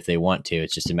could do it if they want to.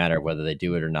 It's just a matter of whether they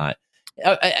do it or not.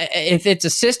 If it's a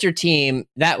sister team,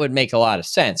 that would make a lot of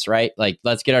sense, right? Like,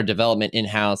 let's get our development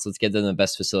in-house. Let's get them the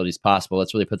best facilities possible.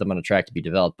 Let's really put them on a track to be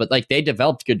developed. But like, they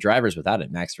developed good drivers without it.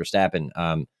 Max Verstappen,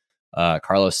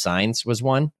 Carlos Sainz was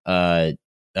one that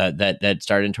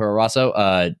started in Toro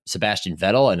Rosso. Sebastian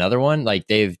Vettel, another one. Like,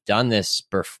 they've done this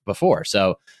before.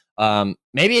 So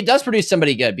maybe it does produce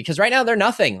somebody good, because right now they're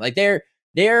nothing. Like,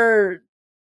 they're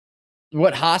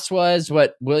what Haas was,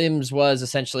 what Williams was,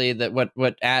 essentially, that what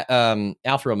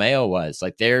Alfa Romeo was.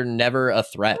 Like, they're never a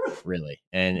threat, really,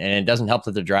 and it doesn't help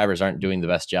that the drivers aren't doing the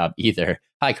best job either.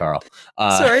 Hi, Carl.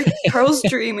 Sorry, Carl's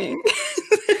dreaming.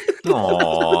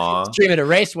 Aww. Dreaming of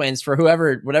race wins for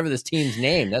whatever this team's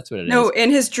name. That's what it is. No,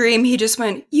 in his dream, he just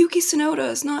went, Yuki Tsunoda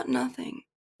is not nothing.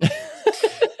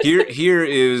 Here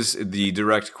is the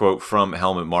direct quote from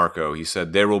Helmut Marko. He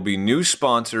said, "There will be new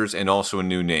sponsors and also a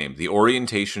new name. The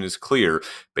orientation is clear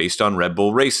based on Red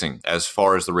Bull Racing as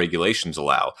far as the regulations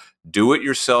allow.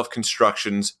 Do-it-yourself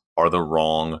constructions are the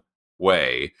wrong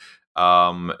way."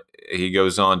 He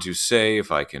goes on to say,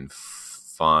 if I can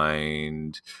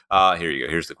find... here you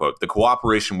go. Here's the quote. "The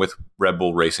cooperation with Red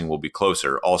Bull Racing will be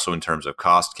closer, also in terms of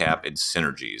cost cap and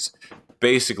synergies."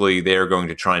 Basically, they're going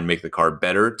to try and make the car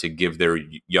better to give their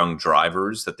young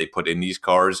drivers that they put in these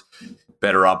cars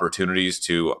better opportunities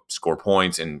to score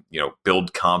points and,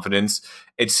 build confidence.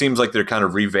 It seems like they're kind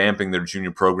of revamping their junior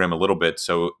program a little bit,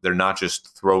 so they're not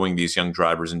just throwing these young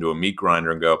drivers into a meat grinder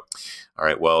and go, all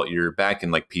right, well, you're back in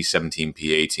like P17,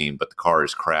 P18, but the car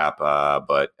is crap.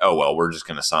 But, oh, well, we're just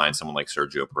going to sign someone like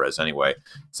Sergio Perez anyway.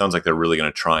 Sounds like they're really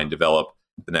going to try and develop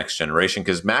the next generation,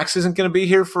 because Max isn't going to be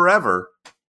here forever.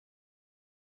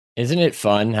 Isn't it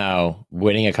fun how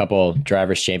winning a couple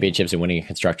drivers' championships and winning a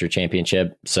constructor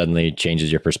championship suddenly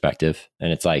changes your perspective?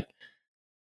 And it's like,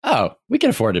 oh, we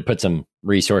can afford to put some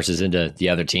resources into the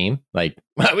other team. Like,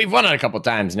 we've won it a couple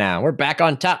times now. We're back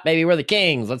on top, baby. We're the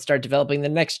kings. Let's start developing the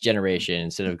next generation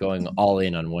instead of going all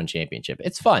in on one championship.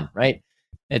 It's fun, right?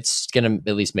 It's going to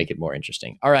at least make it more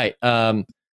interesting. All right. Well,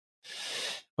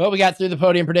 we got through the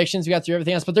podium predictions. We got through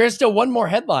everything else, but there is still one more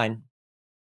headline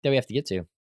that we have to get to.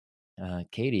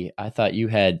 Katie, I thought you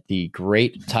had the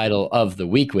great title of the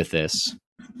week with this.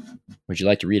 Would you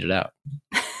like to read it out?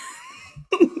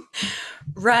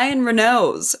 Ryan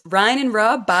and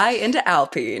Rob buy into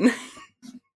Alpine.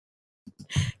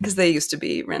 Because they used to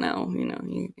be Renault,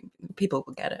 people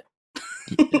will get it.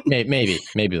 Maybe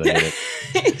they'll get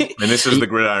it. And this is the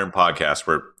Gridiron podcast,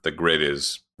 where the grid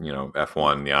is,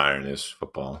 F1, the iron is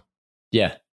football.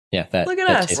 Yeah. Look at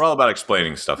us. We're all about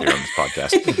explaining stuff here on this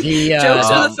podcast.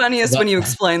 Jokes are the funniest when you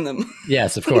explain them.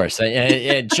 Yes, of course.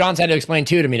 Sean's had to explain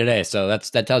 2 to me today, so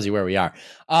that tells you where we are.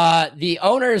 The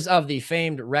owners of the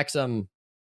famed Wrexham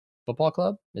Football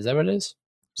Club, is that what it is?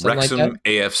 Wrexham like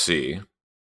AFC.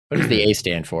 What does the A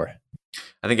stand for?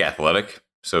 I think athletic.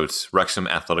 So it's Wrexham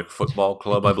Athletic Football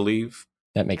Club, I believe.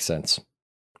 That makes sense.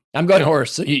 I'm going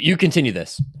horse, so you continue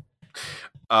this.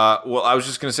 Well, I was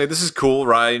just going to say this is cool.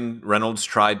 Ryan Reynolds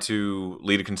tried to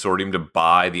lead a consortium to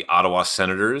buy the Ottawa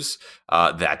Senators.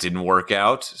 That didn't work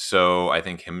out. So I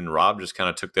think him and Rob just kind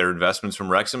of took their investments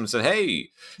from Wrexham and said, hey,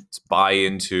 let's buy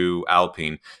into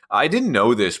Alpine. I didn't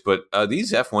know this, but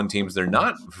these F1 teams, they're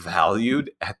not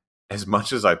valued at as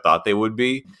much as I thought they would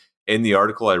be. In the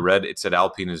article I read, it said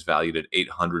Alpine is valued at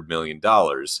 $800 million.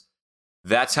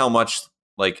 That's how much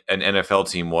like an NFL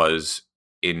team was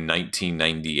in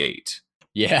 1998.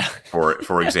 Yeah.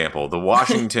 For example, the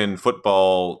Washington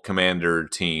football commander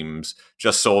teams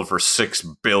just sold for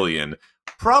 $6 billion,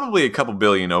 probably a couple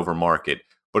billion over market.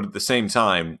 But at the same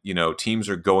time, you know, teams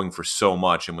are going for so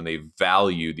much, and when they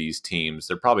value these teams,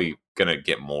 they're probably going to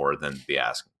get more than the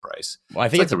asking price. Well, I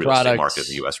think it's like a the real estate product market in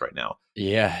the U.S. right now.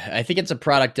 Yeah, I think it's a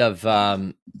product of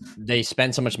they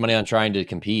spend so much money on trying to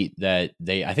compete that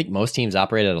I think most teams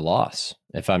operate at a loss,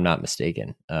 if I'm not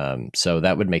mistaken. So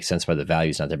that would make sense why the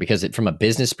value's not there, because from a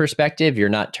business perspective, you're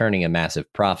not turning a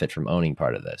massive profit from owning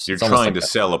part of this. You're trying to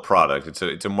sell a product.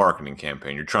 It's a marketing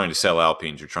campaign. You're trying to sell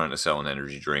Alpines. You're trying to sell an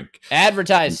energy drink.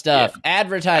 Advertise stuff. Yeah.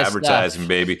 Advertising,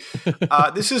 baby.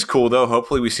 This is cool, though.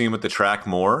 Hopefully we see him at the track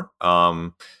more.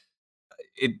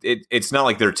 It's not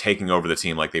like they're taking over the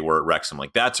team like they were at Wrexham.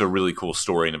 Like, that's a really cool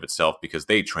story in of itself, because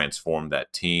they transformed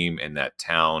that team and that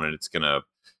town, and it's going to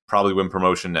probably win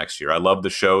promotion next year. I love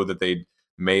the show that they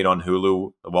made on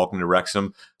Hulu, Welcome to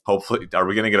Wrexham. Hopefully, are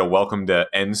we going to get a Welcome to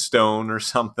Enstone or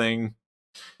something?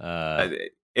 I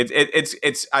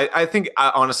think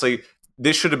honestly,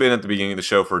 this should have been at the beginning of the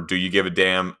show for Do You Give a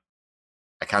Damn?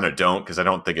 I kind of don't, because I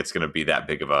don't think it's going to be that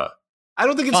big of a I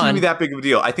don't think it's going to be that big of a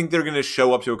deal. I think they're going to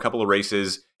show up to a couple of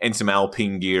races and some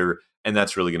Alpine gear, and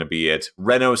that's really going to be it.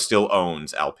 Renault still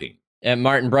owns Alpine. And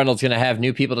Martin Brundle's going to have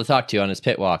new people to talk to on his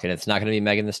pit walk, and it's not going to be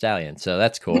Megan Thee Stallion. So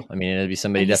that's cool. I mean, it'll be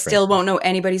somebody different. Still won't know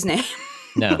anybody's name.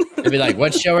 No. It'll be like,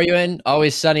 what show are you in?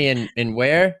 Always Sunny in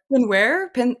where? In where?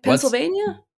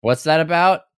 Pennsylvania? What's that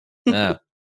about? No.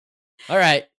 All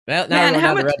right. Well, now we're going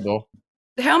down to Red Bull.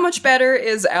 How much better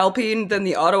is Alpine than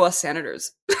the Ottawa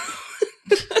Senators?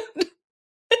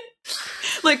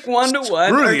 Like 1-to-1.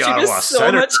 Screw the Ottawa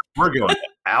Senators. We're going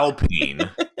Alpine.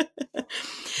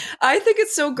 I think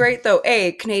it's so great, though.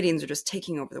 Canadians are just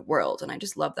taking over the world, and I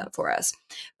just love that for us.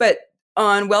 But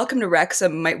on Welcome to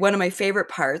Wrexham, one of my favorite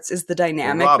parts is the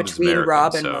dynamic between American,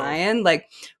 Rob and Ryan. Like,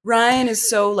 Ryan is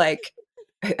so like,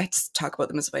 I just talk about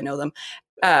them as if I know them.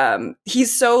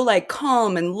 He's so like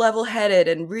calm and level-headed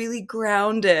and really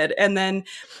grounded, and then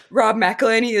Rob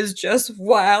McElhenney is just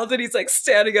wild, and he's like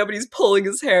standing up and he's pulling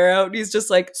his hair out, and he's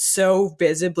just like so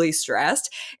visibly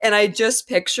stressed. And I just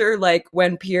picture like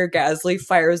when Pierre Gasly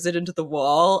fires it into the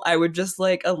wall, I would just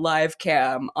like a live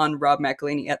cam on Rob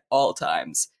McElhenney at all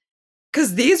times,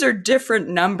 because these are different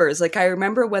numbers. Like, I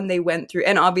remember when they went through,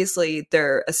 and obviously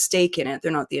they're a stake in it,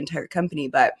 they're not the entire company,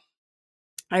 but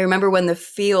I remember when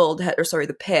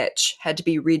the pitch had to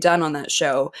be redone on that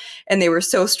show, and they were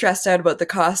so stressed out about the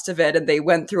cost of it, and they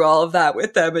went through all of that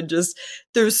with them, and just,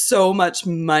 there's so much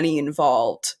money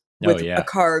involved with a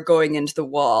car going into the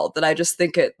wall that I just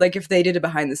think if they did a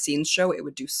behind the scenes show, it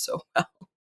would do so well.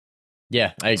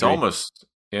 Yeah, I agree. It's almost,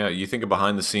 you think a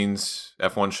behind the scenes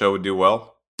F1 show would do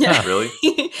well? Yeah. Really?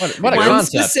 What a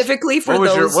concept. Specifically for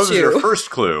what those was your first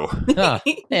clue?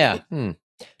 Yeah.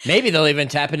 Maybe they'll even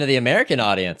tap into the American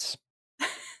audience.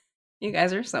 You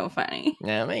guys are so funny.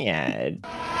 Oh my God.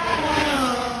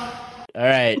 All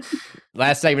right.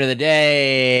 Last segment of the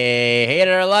day. Hate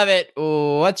it or love it.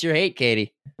 Ooh, what's your hate,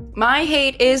 Katie? My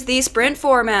hate is the sprint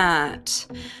format.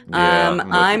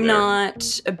 I'm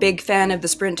not a big fan of the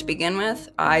sprint to begin with.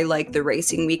 I like the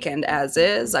racing weekend as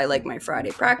is. I like my Friday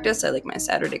practice. I like my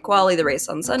Saturday quali, the race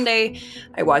on Sunday.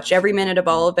 I watch every minute of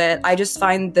all of it. I just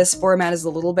find this format is a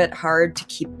little bit hard to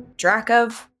keep track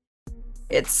of.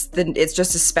 It's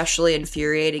just especially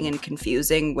infuriating and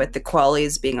confusing with the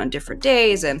qualies being on different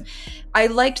days. And I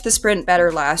liked the sprint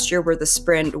better last year, where the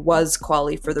sprint was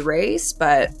quali for the race,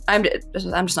 but I'm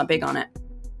just not big on it.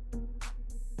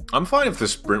 I'm fine if the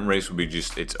sprint race would be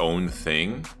just its own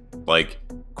thing. Like,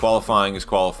 qualifying is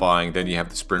qualifying, then you have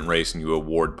the sprint race and you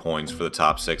award points for the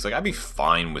top 6. Like, I'd be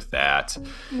fine with that.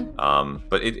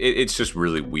 But it's just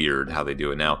really weird how they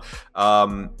do it now.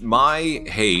 My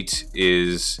hate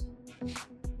is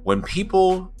when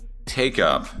people take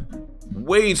up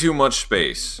way too much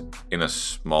space in a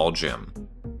small gym.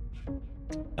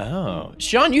 Oh,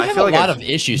 Sean, you have a lot of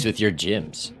issues with your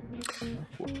gyms.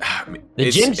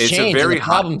 The gyms change and the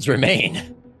problems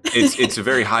remain. It's a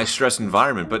very high stress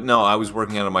environment. But no, I was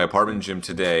working out of my apartment gym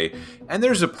today, and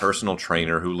there's a personal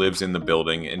trainer who lives in the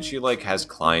building, and she like has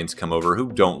clients come over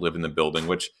who don't live in the building,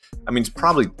 which, I mean, it's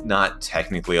probably not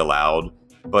technically allowed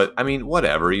But I mean,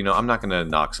 whatever, I'm not going to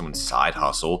knock someone's side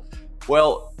hustle.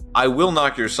 Well, I will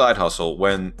knock your side hustle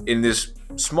when in this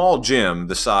small gym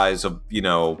the size of,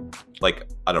 like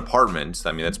an apartment,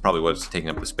 I mean, that's probably what's taking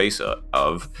up the space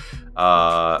of.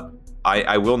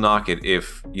 I will knock it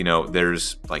if,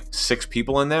 there's like 6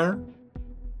 people in there.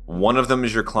 One of them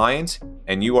is your client,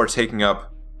 and you are taking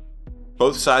up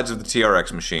both sides of the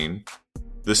TRX machine,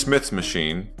 the Smith's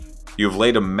machine. You've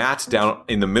laid a mat down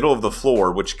in the middle of the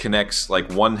floor, which connects like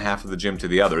one half of the gym to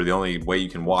the other. The only way you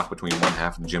can walk between one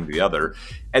half of the gym to the other.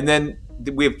 And then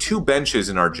we have 2 benches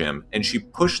in our gym, and she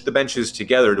pushed the benches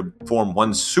together to form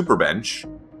one super bench.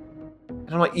 And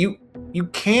I'm like, you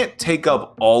can't take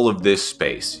up all of this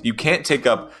space. You can't take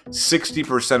up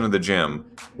 60% of the gym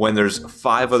when there's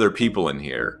 5 other people in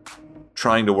here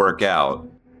trying to work out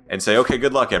and say, okay,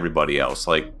 good luck, everybody else.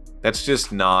 Like, that's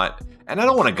just not... And I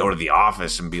don't want to go to the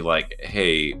office and be like,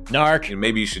 hey... Narc.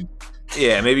 Maybe you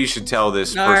should tell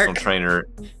this personal trainer...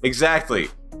 Exactly.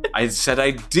 I said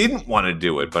I didn't want to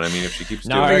do it, but I mean, if she keeps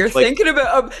doing it... You're thinking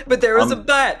about... but there was a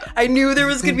but. I knew there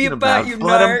was going to be a but, you narc.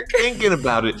 But I'm thinking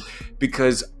about it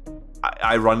because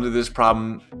I run into this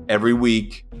problem every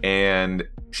week, and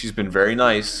she's been very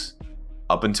nice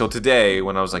up until today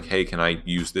when I was like, hey, can I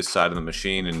use this side of the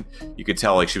machine? And you could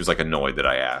tell like she was like annoyed that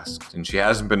I asked, and she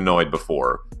hasn't been annoyed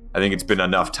before. I think it's been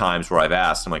enough times where I've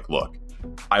asked. I'm like, look,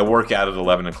 I work out at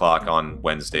 11 o'clock on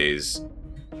Wednesdays.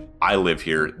 I live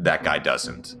here. That guy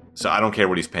doesn't. So I don't care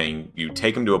what he's paying you.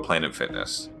 Take him to a Planet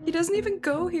Fitness. He doesn't even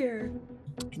go here.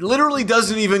 He literally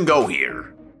doesn't even go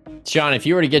here. Sean, if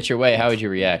you were to get your way, how would you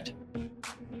react?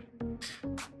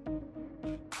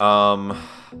 How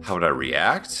would I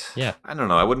react? Yeah. I don't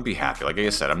know. I wouldn't be happy. Like I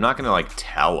said, I'm not going to like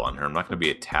tell on her. I'm not going to be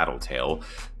a tattletale.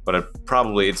 But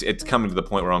it's coming to the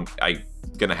point where I'm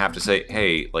going to have to say,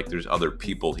 hey, like there's other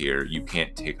people here. You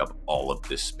can't take up all of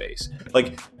this space.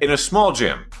 Like in a small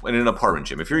gym, in an apartment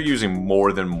gym, if you're using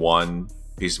more than one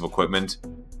piece of equipment,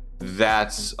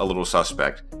 that's a little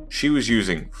suspect. She was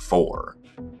using 4.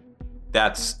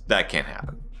 That can't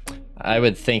happen. I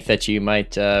would think that you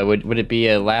might, would it be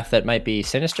a laugh that might be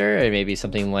sinister, or maybe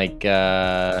something like, do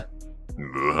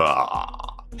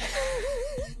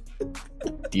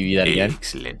you do that again?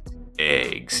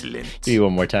 Excellent. Do you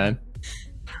one more time?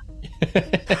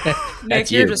 Nick,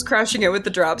 you're just crushing it with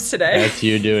the drops today. That's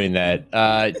you doing that.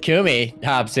 Kumi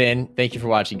hops in. Thank you for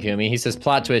watching, Kumi. He says,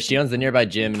 plot twist, she owns the nearby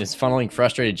gym and is funneling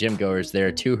frustrated gym goers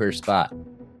there to her spot.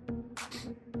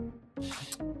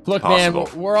 Look, Possible.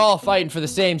 man, we're all fighting for the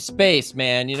same space,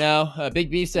 man, Big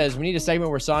B says, we need a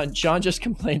segment where Sean just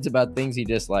complains about things he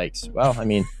dislikes. Well, I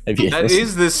mean... That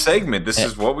is this segment. This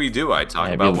is what we do. I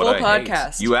talk about what I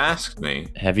hate. You asked me.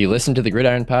 Have you listened to the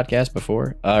Gridiron podcast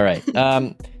before? All right.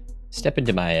 Step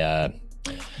into my...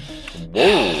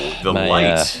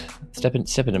 light. Step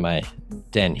into my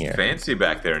den here. Fancy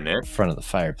back there, Nick. In front of the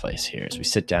fireplace here as we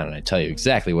sit down and I tell you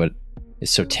exactly what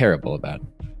is so terrible about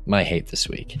my hate this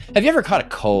week. Have you ever caught a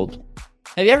cold?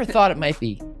 Have you ever thought it might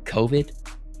be COVID?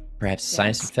 Perhaps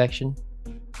sinus infection?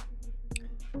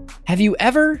 Have you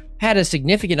ever had a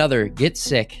significant other get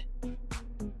sick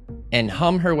and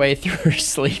hum her way through her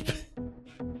sleep?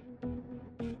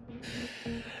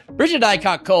 Bridget and I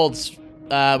caught colds.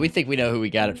 We think we know who we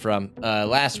got it from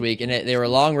last week, and they were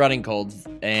long-running colds.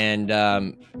 And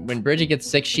when Bridget gets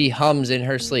sick, she hums in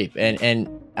her sleep. And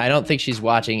I don't think she's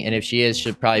watching, and if she is,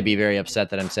 she'll probably be very upset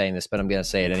that I'm saying this, but I'm going to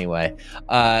say it anyway.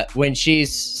 When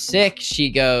she's sick,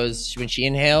 when she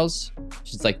inhales,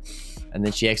 she's like, and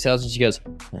then she exhales and she goes,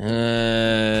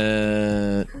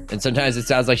 and sometimes it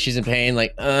sounds like she's in pain,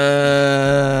 like,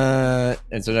 and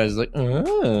sometimes it's like,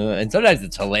 and sometimes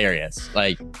it's hilarious.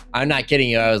 Like, I'm not kidding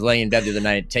you. I was laying in bed the other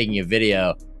night taking a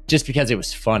video just because it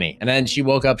was funny. And then she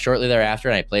woke up shortly thereafter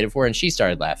and I played it for her and she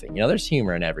started laughing. There's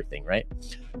humor in everything, right?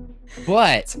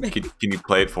 But can you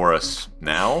play it for us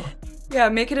now? Yeah,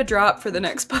 make it a drop for the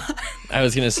next pod. I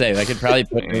was gonna say I could probably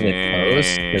put it in a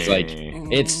post because like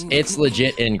it's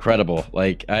legit incredible.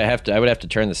 Like I would have to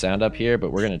turn the sound up here,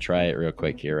 but we're gonna try it real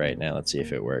quick here right now. Let's see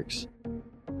if it works.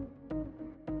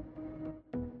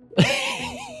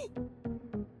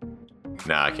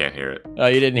 Nah, I can't hear it. Oh,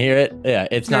 you didn't hear it? Yeah,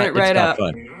 it's not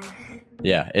fun.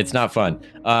 Yeah, it's not fun.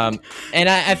 And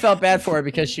I felt bad for her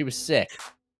because she was sick.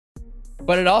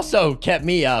 But it also kept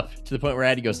me up to the point where I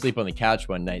had to go sleep on the couch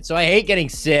one night. So I hate getting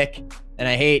sick, and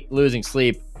I hate losing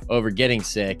sleep over getting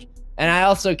sick. And I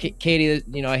also, Katie,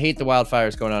 I hate the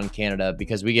wildfires going on in Canada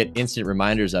because we get instant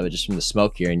reminders of it just from the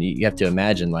smoke here. And you have to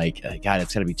imagine, like, God,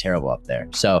 it's going to be terrible up there.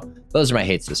 So those are my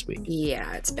hates this week.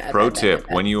 Yeah, it's bad. Pro tip,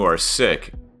 when you are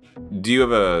sick, do you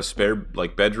have a spare,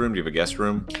 like, bedroom? Do you have a guest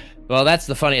room? Well, that's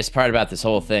the funniest part about this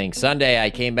whole thing. Sunday, I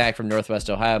came back from Northwest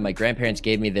Ohio. My grandparents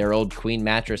gave me their old queen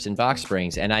mattress in Box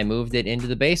Springs, and I moved it into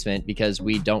the basement because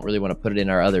we don't really want to put it in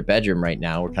our other bedroom right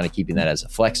now. We're kind of keeping that as a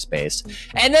flex space.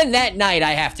 And then that night,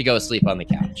 I have to go sleep on the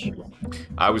couch.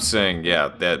 I was saying,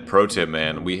 that pro tip,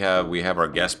 man. We have our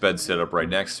guest bed set up right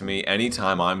next to me.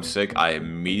 Anytime I'm sick, I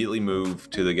immediately move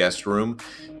to the guest room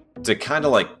to kind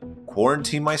of like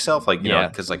quarantine myself, like, you know,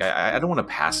 because like I don't want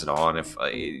to pass it on if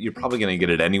you're probably going to get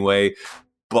it anyway.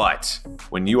 But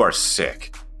when you are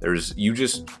sick, you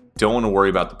just don't want to worry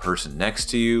about the person next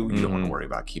to you. You don't want to worry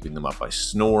about keeping them up by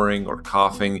snoring or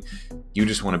coughing. You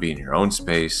just want to be in your own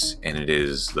space, and it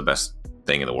is the best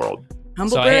thing in the world.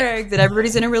 Humble brag that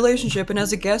everybody's in a relationship and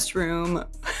has a guest room.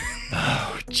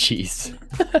 Oh, jeez.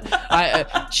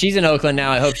 She's in Oakland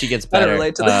now. I hope she gets better. I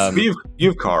relate to this. You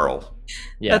have Carl.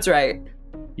 Yeah, that's right.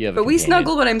 But we companion.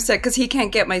 snuggle when I'm sick because he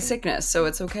can't get my sickness, so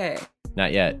it's okay.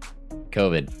 Not yet.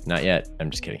 COVID. Not yet. I'm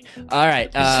just kidding. All right.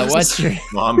 What's your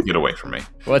Mom, get away from me.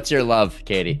 What's your love,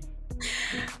 Katie?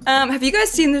 Have you guys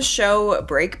seen the show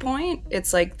Breakpoint?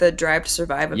 It's like the Drive to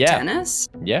Survive of tennis.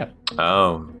 Yeah.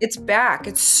 Oh. It's back.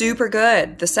 It's super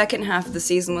good. The second half of the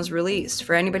season was released.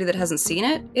 For anybody that hasn't seen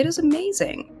it, it is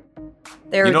amazing.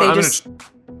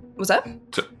 What's that?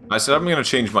 I said I'm going to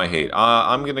change my hate.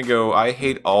 I'm going to go. I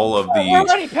hate all of the. Your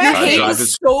hate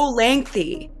is so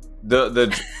lengthy.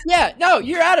 Yeah. No,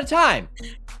 you're out of time.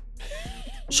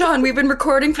 Sean, we've been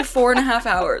recording for 4.5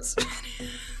 hours.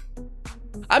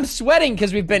 I'm sweating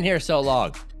because we've been here so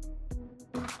long.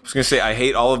 I was going to say, I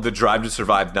hate all of the Drive to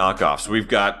Survive knockoffs. We've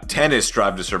got tennis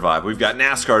Drive to Survive. We've got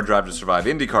NASCAR Drive to Survive.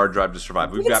 IndyCar Drive to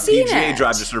Survive. We've got PGA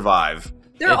Drive to Survive.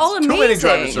 They're all amazing. Too many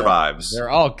Drive to Survives.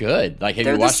 They're all good. Like,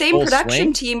 they're the same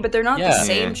production team, but they're not the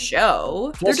same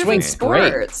show. They're different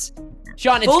sports.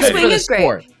 Sean, it's good for the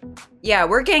sport. Yeah,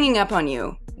 we're ganging up on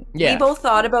you. Yeah. We both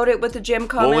thought about it with the gym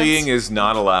comments. Bullying is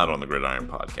not allowed on the Gridiron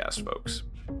Podcast, folks.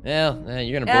 Well,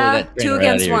 you're going to bully that. 2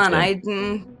 against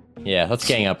 1. Yeah, let's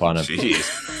gang up on him.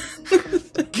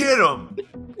 Jeez. Get him.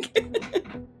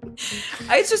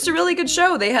 It's just a really good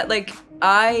show. They had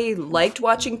I liked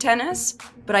watching tennis,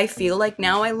 but I feel like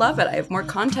now I love it. I have more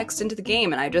context into the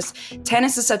game, and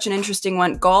tennis is such an interesting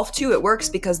one. Golf too, it works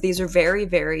because these are very,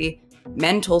 very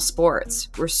mental sports,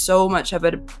 where so much of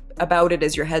it about it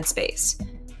is your headspace.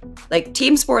 Like,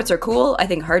 team sports are cool. I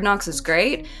think Hard Knocks is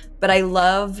great, but I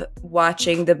love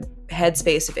watching the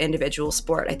headspace of individual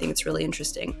sport. I think it's really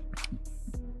interesting.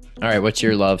 All right, what's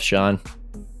your love, Sean?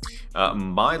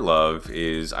 My love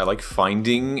is I like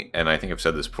finding, and I think I've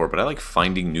said this before, but I like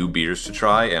finding new beers to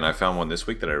try, and I found one this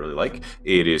week that I really like.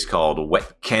 It is called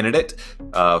Wet Candidate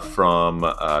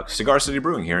from Cigar City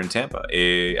Brewing here in Tampa.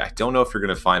 I don't know if you're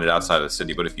going to find it outside of the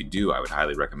city, but if you do, I would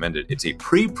highly recommend it. It's a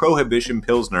pre-prohibition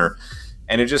Pilsner,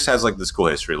 and it just has like this cool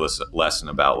history lesson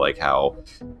about like how,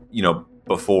 you know,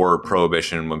 before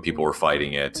Prohibition, when people were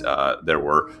fighting it, there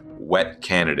were wet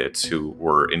candidates who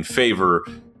were in favor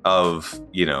of,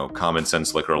 you know, common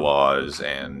sense liquor laws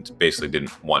and basically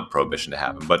didn't want Prohibition to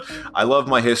happen. But I love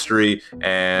my history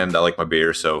and I like my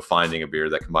beer, so finding a beer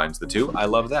that combines the two, I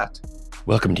love that.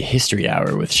 Welcome to History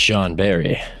Hour with Sean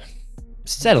Barry.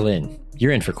 Settle in.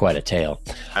 You're in for quite a tale.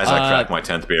 As I crack my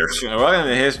 10th beer. Welcome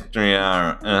to History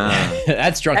Hour.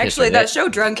 That's Drunk History. Actually, that show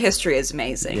Drunk History is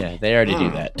amazing. Yeah, they already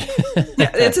do that. Yeah,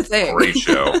 it's a thing. Great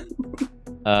show.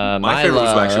 My favorite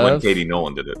was actually when Katie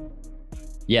Nolan did it.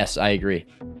 Yes, I agree.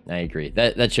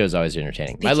 That show's always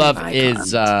entertaining. My love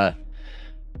is, tell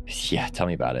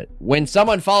me about it. When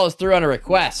someone follows through on a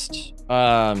request,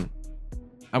 I'm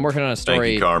working on a story.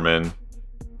 Thank you, Carmen.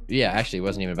 Yeah, actually, it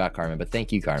wasn't even about Carmen, but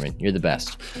thank you, Carmen. You're the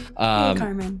best. Hey,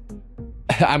 Carmen.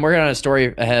 I'm working on a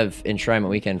story I have Enshrinement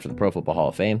Weekend for the Pro Football Hall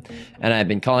of Fame, and I've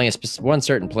been calling one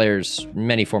certain player's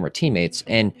many former teammates,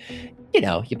 and you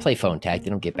know, you play phone tag, they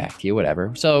don't get back to you,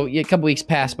 whatever. So a couple weeks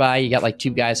pass by, you got like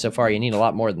 2 guys so far, you need a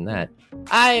lot more than that.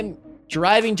 I'm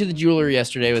driving to the jeweler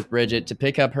yesterday with Bridget to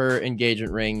pick up her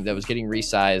engagement ring that was getting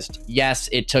resized. Yes,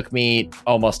 it took me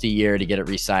almost a year to get it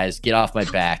resized. Get off my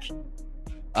back.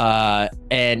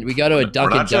 And we go to a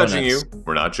Dunkin' Donuts.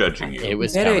 We're not judging you. It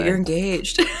was you're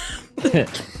engaged. Yeah,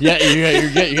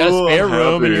 you got a spare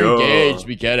room and you're engaged.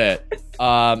 We get it.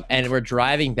 And we're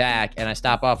driving back, and I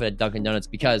stop off at a Dunkin' Donuts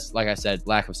because, like I said,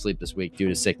 lack of sleep this week due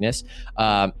to sickness.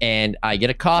 And I get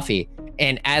a coffee,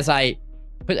 and as I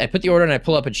put the order and I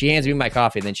pull up, and she hands me my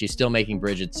coffee, and then she's still making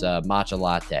Bridget's matcha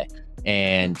latte.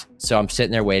 And so I'm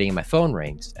sitting there waiting, and my phone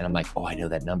rings, and I'm like, oh, I know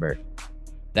that number.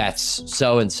 That's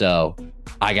so-and-so.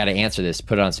 I got to answer this,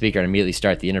 put it on speaker, and immediately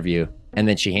start the interview. And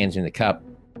then she hands me the cup.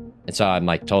 And so I'm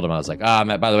like, told him, I was like,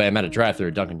 by the way, I'm at a drive-thru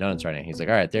at Dunkin' Donuts right now. He's like,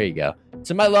 all right, there you go.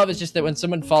 So my love is just that when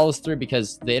someone follows through,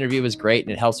 because the interview was great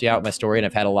and it helps me out with my story, and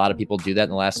I've had a lot of people do that in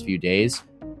the last few days,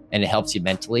 and it helps you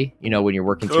mentally, when you're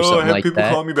working through something like that. People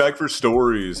call me back for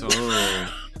stories.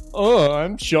 Oh,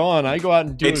 I'm Sean. I go out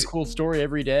and do a cool story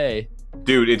every day.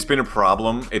 Dude, it's been a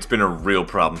problem. It's been a real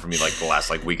problem for me the last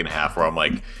week and a half where I'm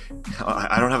like,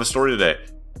 I don't have a story today.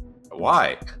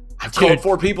 Why? I've called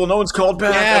 4 people. No one's called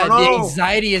back. Yeah, I don't know. the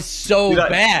anxiety is so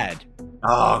bad.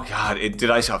 Oh, God.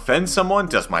 Did I offend someone?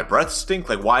 Does my breath stink?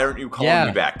 Why aren't you calling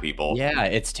me back, people? Yeah,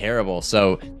 it's terrible.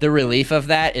 So the relief of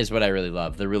that is what I really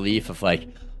love. The relief of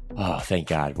oh, thank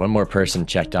God. One more person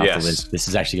checked off the list. This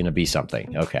is actually going to be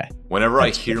something. Okay. Whenever I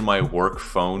hear my work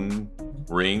phone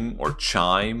ring or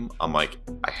chime, I'm like,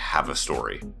 I have a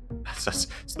story.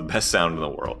 It's the best sound in the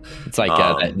world. It's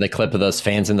like the clip of those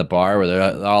fans in the bar where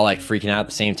they're all freaking out at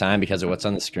the same time because of what's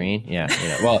on the screen. Yeah.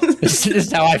 Well, this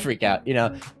is how I freak out.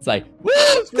 It's like,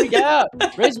 woo, freak out.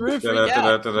 Raise the roof, freak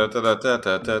out.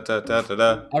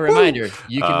 A reminder,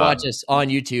 you can watch us on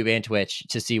YouTube and Twitch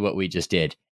to see what we just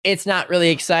did. It's not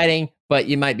really exciting, but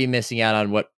you might be missing out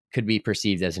on what could be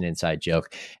perceived as an inside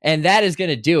joke. And that is going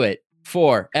to do it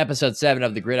for episode 7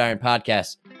 of the Gridiron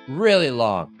Podcast. Really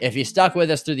long. If you stuck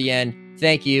with us through the end,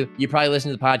 thank you. You probably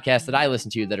listen to the podcasts that I listen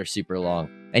to that are super long,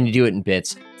 and you do it in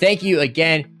bits. Thank you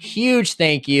again. Huge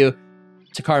thank you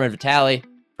to Carmen Vitali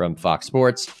from Fox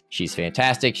Sports. She's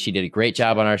fantastic. She did a great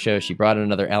job on our show. She brought in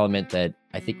another element that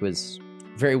I think was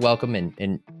very welcome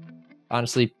and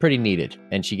honestly pretty needed.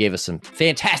 And she gave us some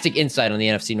fantastic insight on the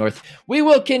NFC North. We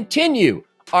will continue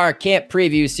our camp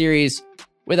preview series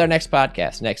with our next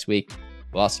podcast next week.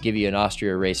 We'll also give you an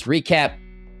Austria race recap.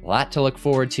 A lot to look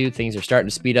forward to. Things are starting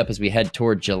to speed up as we head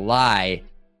toward July.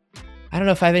 I don't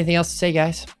know if I have anything else to say,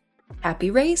 guys.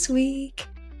 Happy race week.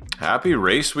 Happy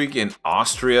race week in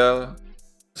Austria.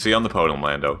 See you on the podium,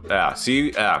 Lando. Yeah,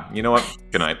 see, you know what?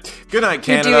 Good night. Good night,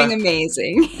 Canada. You're doing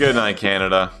amazing. Good night,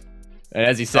 Canada. And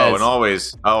as he says. Oh, and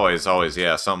always,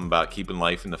 yeah, something about keeping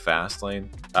life in the fast lane.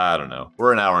 I don't know.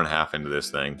 We're an hour and a half into this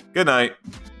thing. Good night.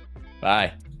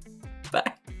 Bye.